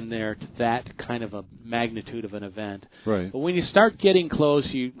never been there to that kind of a magnitude of an event. Right. But when you start getting close,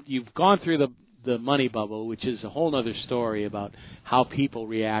 you've gone through the money bubble, which is a whole other story about how people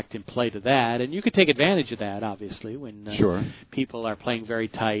react and play to that. And you could take advantage of that, obviously, when people are playing very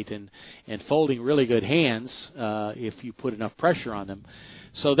tight and folding really good hands if you put enough pressure on them.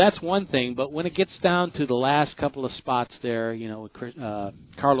 So that's one thing, but when it gets down to the last couple of spots there,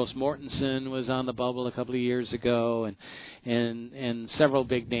 Carlos Mortensen was on the bubble a couple of years ago, and several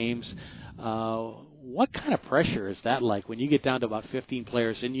big names. What kind of pressure is that like when you get down to about 15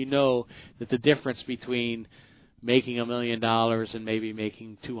 players, and you know that the difference between making $1 million and maybe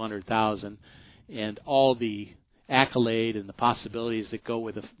making $200,000, and all the accolade and the possibilities that go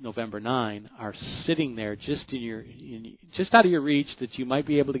with the November 9 are sitting there just just out of your reach that you might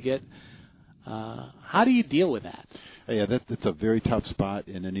be able to get. How do you deal with that? Yeah, that's a very tough spot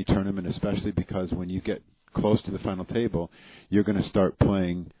in any tournament, especially because when you get close to the final table, you're going to start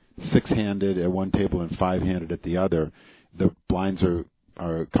playing 6-handed at one table and 5-handed at the other. The blinds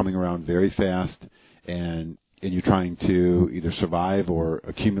are coming around very fast, and you're trying to either survive or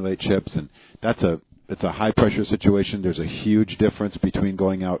accumulate chips, and it's a high-pressure situation. There's a huge difference between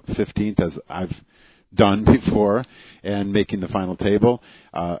going out 15th, as I've done before, and making the final table.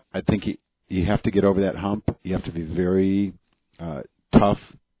 I think you have to get over that hump. You have to be very tough,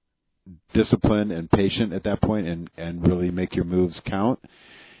 disciplined, and patient at that point, and really make your moves count.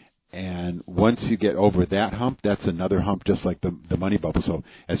 And once you get over that hump, that's another hump, just like the money bubble. So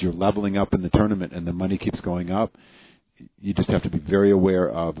as you're leveling up in the tournament and the money keeps going up, you just have to be very aware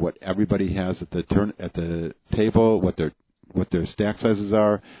of what everybody has at the table, what their stack sizes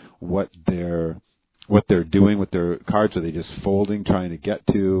are, what they're doing with their cards. Are they just folding, trying to get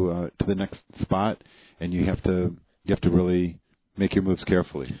to the next spot? And you have to really make your moves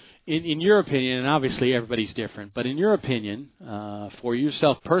carefully. In your opinion, and obviously everybody's different, but in your opinion, for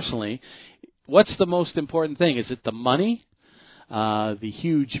yourself personally, what's the most important thing? Is it the money? The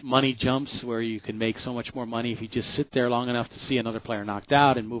huge money jumps where you can make so much more money if you just sit there long enough to see another player knocked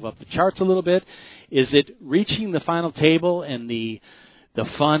out and move up the charts a little bit? Is it reaching the final table and the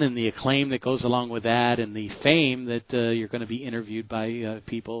fun and the acclaim that goes along with that, and the fame that you're going to be interviewed by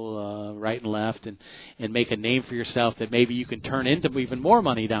people right and left, and make a name for yourself that maybe you can turn into even more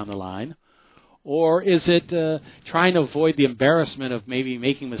money down the line? Or is it trying to avoid the embarrassment of maybe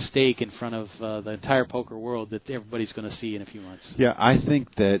making a mistake in front of the entire poker world that everybody's going to see in a few months? Yeah, I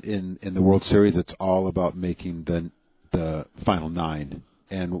think that in the World Series, it's all about making the final 9.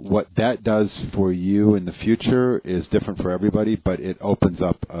 And what that does for you in the future is different for everybody, but it opens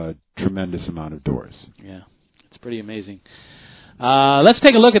up a tremendous amount of doors. Yeah, it's pretty amazing. Let's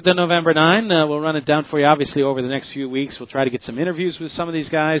take a look at the November 9. We'll run it down for you, obviously, over the next few weeks. We'll try to get some interviews with some of these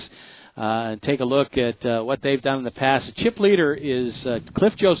guys and take a look at what they've done in the past. The chip leader is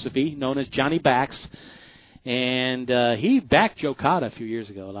Cliff Josephy, known as Johnny Backs. And he backed Joe Cotta a few years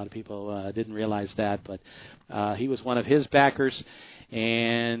ago. A lot of people didn't realize that, but he was one of his backers.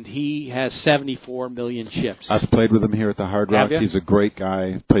 And he has 74 million chips. I've played with him here at the Hard Rock. He's a great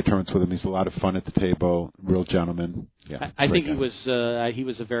guy. Played tournaments with him. He's a lot of fun at the table. Real gentleman. Yeah, I think he was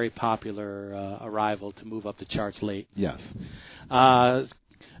a very popular arrival to move up the charts late. Yes.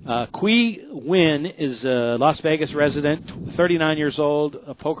 Qui Win is a Las Vegas resident, 39 years old,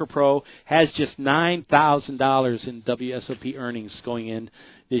 a poker pro, has just $9,000 in WSOP earnings going in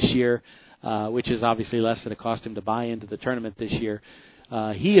this year, which is obviously less than it cost him to buy into the tournament this year.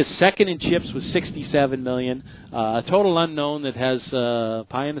 He is second in chips with $67 million, a total unknown that has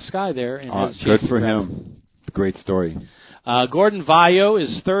pie in the sky there. And has good for him. Great story. Gordon Valle is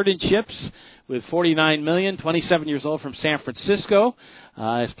third in chips with $49 million, 27 years old, from San Francisco.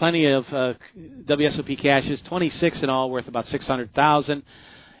 Has plenty of WSOP cashes, 26 in all, worth about $600,000,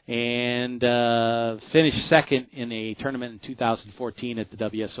 and finished second in a tournament in 2014 at the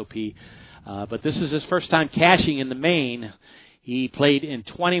WSOP. But this is his first time cashing in the main. He played in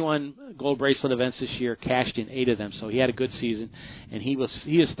 21 gold bracelet events this year, cashed in 8 of them, so he had a good season. And he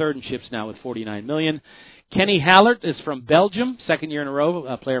is third in chips now with $49 million. Kenny Hallert is from Belgium, second year in a row,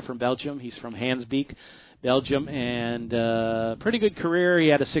 a player from Belgium. He's from Hansbeek, Belgium, and pretty good career. He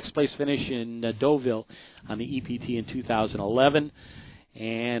had a 6th-place finish in Deauville on the EPT in 2011,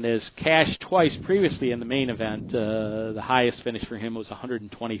 and has cashed twice previously in the main event. The highest finish for him was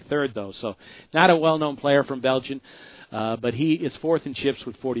 123rd, though, so not a well-known player from Belgium. But he is fourth in chips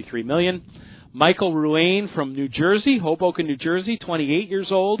with $43 million. Michael Ruane from New Jersey, Hoboken, New Jersey, 28 years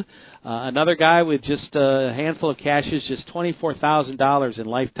old. Another guy with just a handful of cashes, just $24,000 in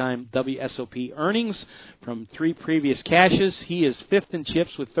lifetime WSOP earnings from 3 previous cashes. He is fifth in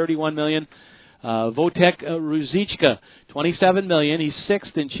chips with $31 million. Votek Ruzička, $27 million. He's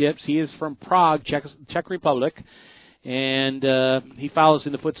sixth in chips. He is from Prague, Czech Republic. And he follows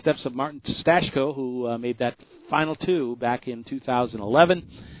in the footsteps of Martin Stashko, who made that final 2 back in 2011.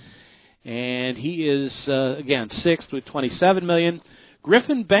 And he is, again, sixth with $27 million.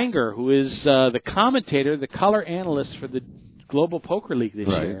 Griffin Banger, who is the commentator, the color analyst for the Global Poker League this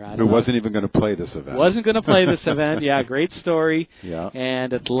year. Who wasn't even going to play this event. Wasn't going to play this event. Yeah, great story. Yeah.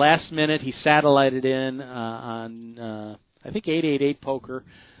 And at the last minute, he satellited in on, I think, 888 Poker.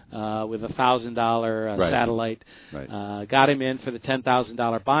 With a $1,000 satellite. Right. Got him in for the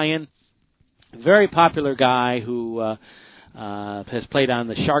 $10,000 buy-in. Very popular guy who has played on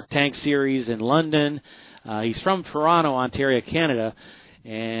the Shark Tank series in London. He's from Toronto, Ontario, Canada.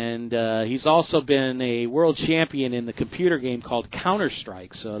 And he's also been a world champion in the computer game called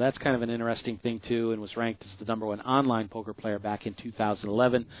Counter-Strike. So that's kind of an interesting thing, too, and was ranked as the #1 online poker player back in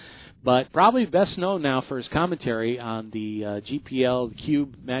 2011. But probably best known now for his commentary on the GPL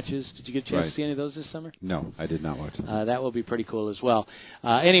Cube matches. Did you get a chance to see any of those this summer? No, I did not watch them. That will be pretty cool as well.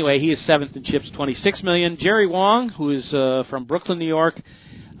 Anyway, he is seventh in chips, $26 million. Jerry Wong, who is from Brooklyn, New York,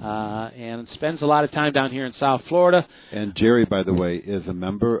 and spends a lot of time down here in South Florida. And Jerry, by the way, is a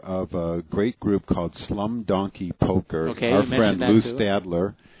member of a great group called Slum Donkey Poker. Okay, our friend Lou too.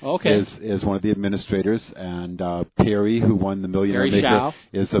 Stadler Okay. is one of the administrators, and Perry, who won the Millionaire Perry Maker, Shao.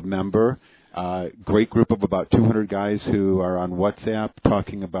 is a member. Great group of about 200 guys who are on WhatsApp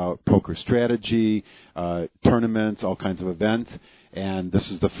talking about poker strategy, tournaments, all kinds of events. And this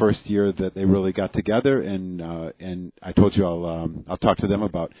is the first year that they really got together, and I told you I'll talk to them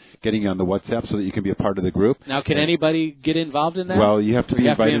about getting you on the WhatsApp so that you can be a part of the group. Now, can anybody get involved in that? Well, you have to be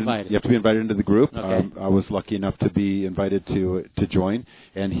invited. You have to be invited into the group. Okay. I was lucky enough to be invited to join,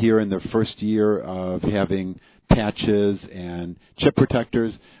 and here in their first year of having patches and chip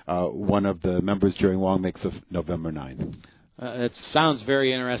protectors, one of the members, Jerry Wong, makes November 9. It sounds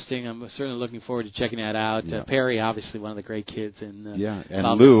very interesting. I'm certainly looking forward to checking that out. Yeah. Perry, obviously one of the great kids. And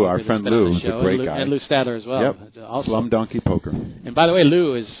Lou, our friend Lou, is a great guy. And Lou Stadler as well. Yep. Also. Slum Donkey Poker. And by the way,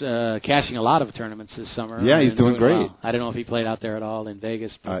 Lou is cashing a lot of tournaments this summer. Yeah, he's doing great. Well. I don't know if he played out there at all in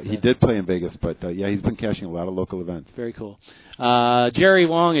Vegas. But, he did play in Vegas, but he's been cashing a lot of local events. Very cool. Jerry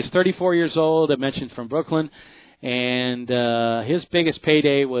Wong is 34 years old. I mentioned from Brooklyn. And his biggest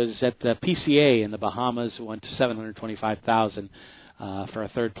payday was at the PCA in the Bahamas. Went to $725,000 for a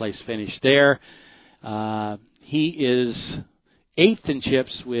third-place finish there. He is eighth in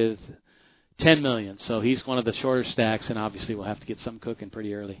chips with $10 million. So he's one of the shorter stacks, and obviously we'll have to get something cooking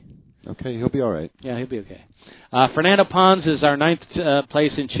pretty early. Okay, he'll be all right. Yeah, he'll be okay. Fernando Pons is our ninth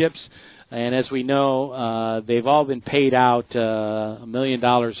place in chips. And as we know, they've all been paid out $1 million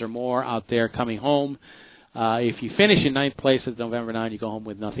or more out there coming home. If you finish in ninth place at November 9, you go home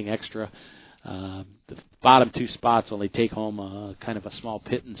with nothing extra. The bottom 2 spots only take home kind of a small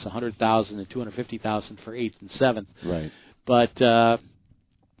pittance, $100,000 and $250,000 for 8th and 7th. Right. But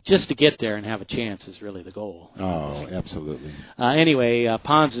just to get there and have a chance is really the goal. Oh, absolutely. Anyway,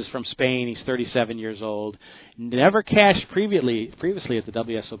 Pons is from Spain. He's 37 years old. Never cashed previously at the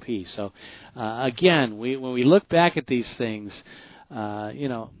WSOP. So, again, when we look back at these things,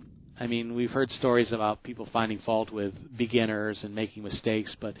 I mean, we've heard stories about people finding fault with beginners and making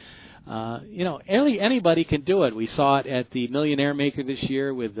mistakes, but anybody can do it. We saw it at the Millionaire Maker this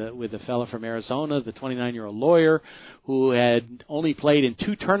year with the fella from Arizona, the 29-year-old lawyer who had only played in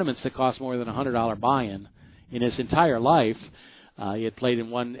 2 tournaments that cost more than $100 buy-in in his entire life. He had played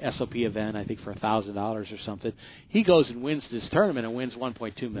in one SOP event, I think, for $1,000 or something. He goes and wins this tournament and wins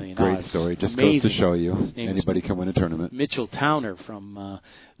 $1.2 million. Great story. Just Amazing. Goes to show you anybody can win a tournament. Mitchell Towner from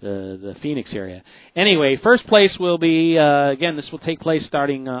the Phoenix area. Anyway, first place will be, again, this will take place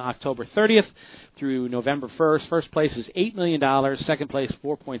starting October 30th through November 1st. First place is $8 million. Second place,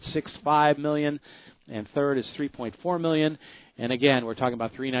 $4.65 million. And third is $3.4 million. And again, we're talking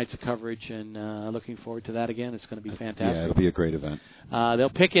about 3 nights of coverage, and looking forward to that again. It's going to be fantastic. Yeah, it'll be a great event. They'll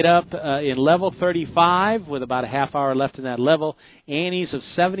pick it up in level 35 with about a half hour left in that level. Antes of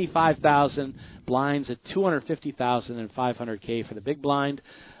 75,000, blinds at 250,000, and 500K for the big blind.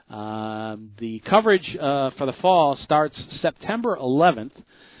 The coverage for the fall starts September 11th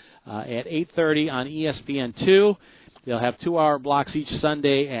at 8:30 on ESPN2. They'll have 2-hour blocks each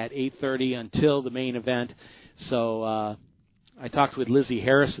Sunday at 8:30 until the main event. So I talked with Lizzie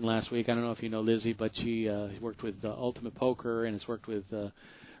Harrison last week. I don't know if you know Lizzie, but she worked with Ultimate Poker and has worked with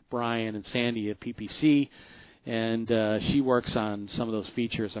Brian and Sandy at PPC. And she works on some of those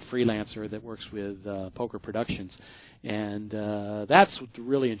features, a freelancer that works with Poker Productions. And that's the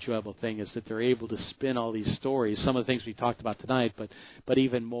really enjoyable thing, is that they're able to spin all these stories, some of the things we talked about tonight, but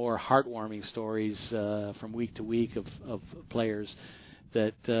even more heartwarming stories from week to week of players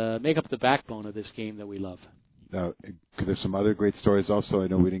that make up the backbone of this game that we love. There's some other great stories also. I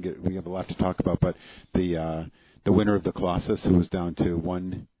know we have a lot to talk about, but the winner of the Colossus, who was down to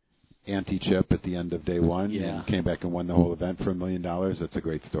 1 anti-chip at the end of day 1, and came back and won the whole event for $1 million. That's a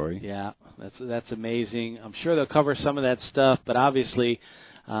great story. Yeah, that's amazing. I'm sure they'll cover some of that stuff, but obviously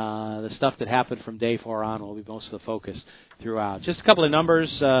the stuff that happened from day 4 on will be most of the focus throughout. Just a couple of numbers.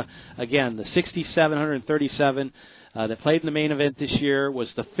 Again, the 6,737 that played in the main event this year was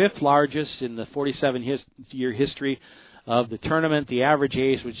the 5th largest in the 47-year history of the tournament. The average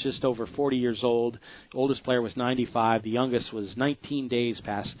age was just over 40 years old. The oldest player was 95. The youngest was 19 days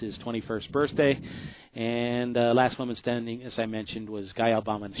past his 21st birthday. And last woman standing, as I mentioned, was Gail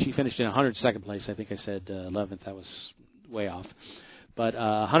Bauman. She finished in 102nd place. I think I said 11th. That was way off. But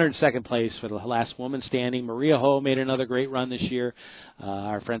 102nd place for the last woman standing. Maria Ho made another great run this year.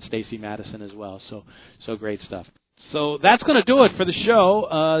 Our friend Stacy Madison as well. So great stuff. So that's going to do it for the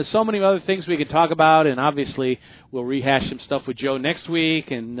show. So many other things we could talk about, and obviously we'll rehash some stuff with Joe next week.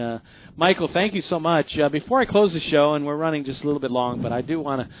 And Michael, thank you so much. Before I close the show, and we're running just a little bit long, but I do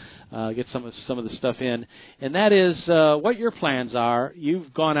want to get some of the stuff in, and that is what your plans are.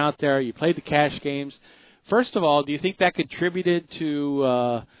 You've gone out there, you played the cash games. First of all, do you think that contributed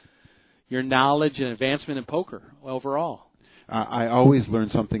to your knowledge and advancement in poker overall? I always learn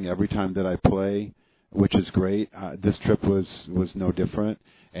something every time that I play, which is great. This trip was no different,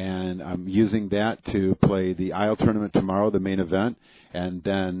 and I'm using that to play the Isle tournament tomorrow, the main event, and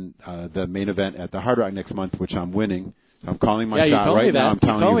then the main event at the Hard Rock next month, which I'm winning. I'm calling my shot right now. I'm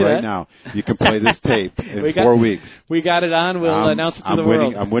telling you right now. You can play this tape in 4 weeks. We got it on. We'll announce it to the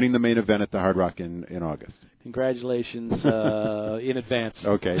world. I'm winning the main event at the Hard Rock in August. Congratulations in advance.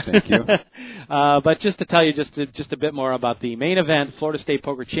 Okay, thank you. But just to tell you just a bit more about the main event, Florida State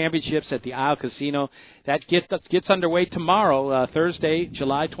Poker Championships at the Isle Casino. That gets underway tomorrow, Thursday,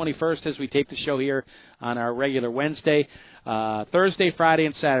 July 21st, as we tape the show here on our regular Wednesday. Thursday, Friday,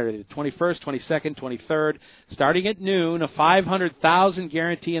 and Saturday, the 21st, 22nd, 23rd, starting at noon, a $500,000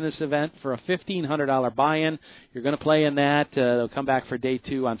 guarantee in this event for a $1,500 buy-in. You're going to play in that. They'll come back for day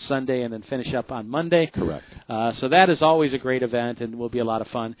 2 on Sunday and then finish up on Monday. Correct. So that is always a great event and will be a lot of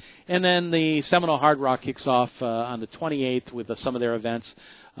fun. And then the Seminole Hard Rock kicks off on the 28th with some of their events.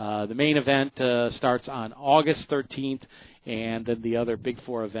 The main event starts on August 13th, and then the other Big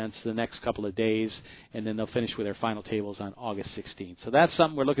 4 events the next couple of days, and then they'll finish with their final tables on August 16th. So that's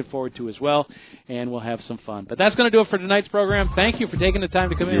something we're looking forward to as well, and we'll have some fun. But that's going to do it for tonight's program. Thank you for taking the time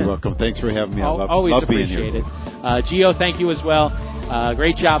to come in. You're welcome. Thanks for having me. I always love appreciate being here. it. Gio, thank you as well.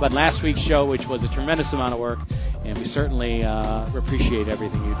 Great job on last week's show, which was a tremendous amount of work, and we certainly appreciate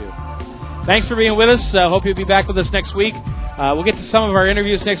everything you do. Thanks for being with us. Hope you'll be back with us next week. We'll get to some of our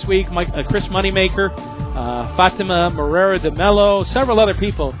interviews next week. Chris Moneymaker, Fatima Morera de Mello, several other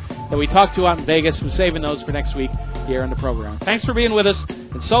people that we talked to out in Vegas. We're saving those for next week here on the program. Thanks for being with us,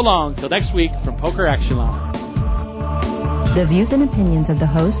 and so long till next week from Poker Action Line. The views and opinions of the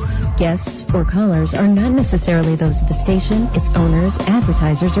hosts, guests, or callers are not necessarily those of the station, its owners,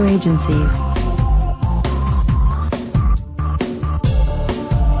 advertisers, or agencies.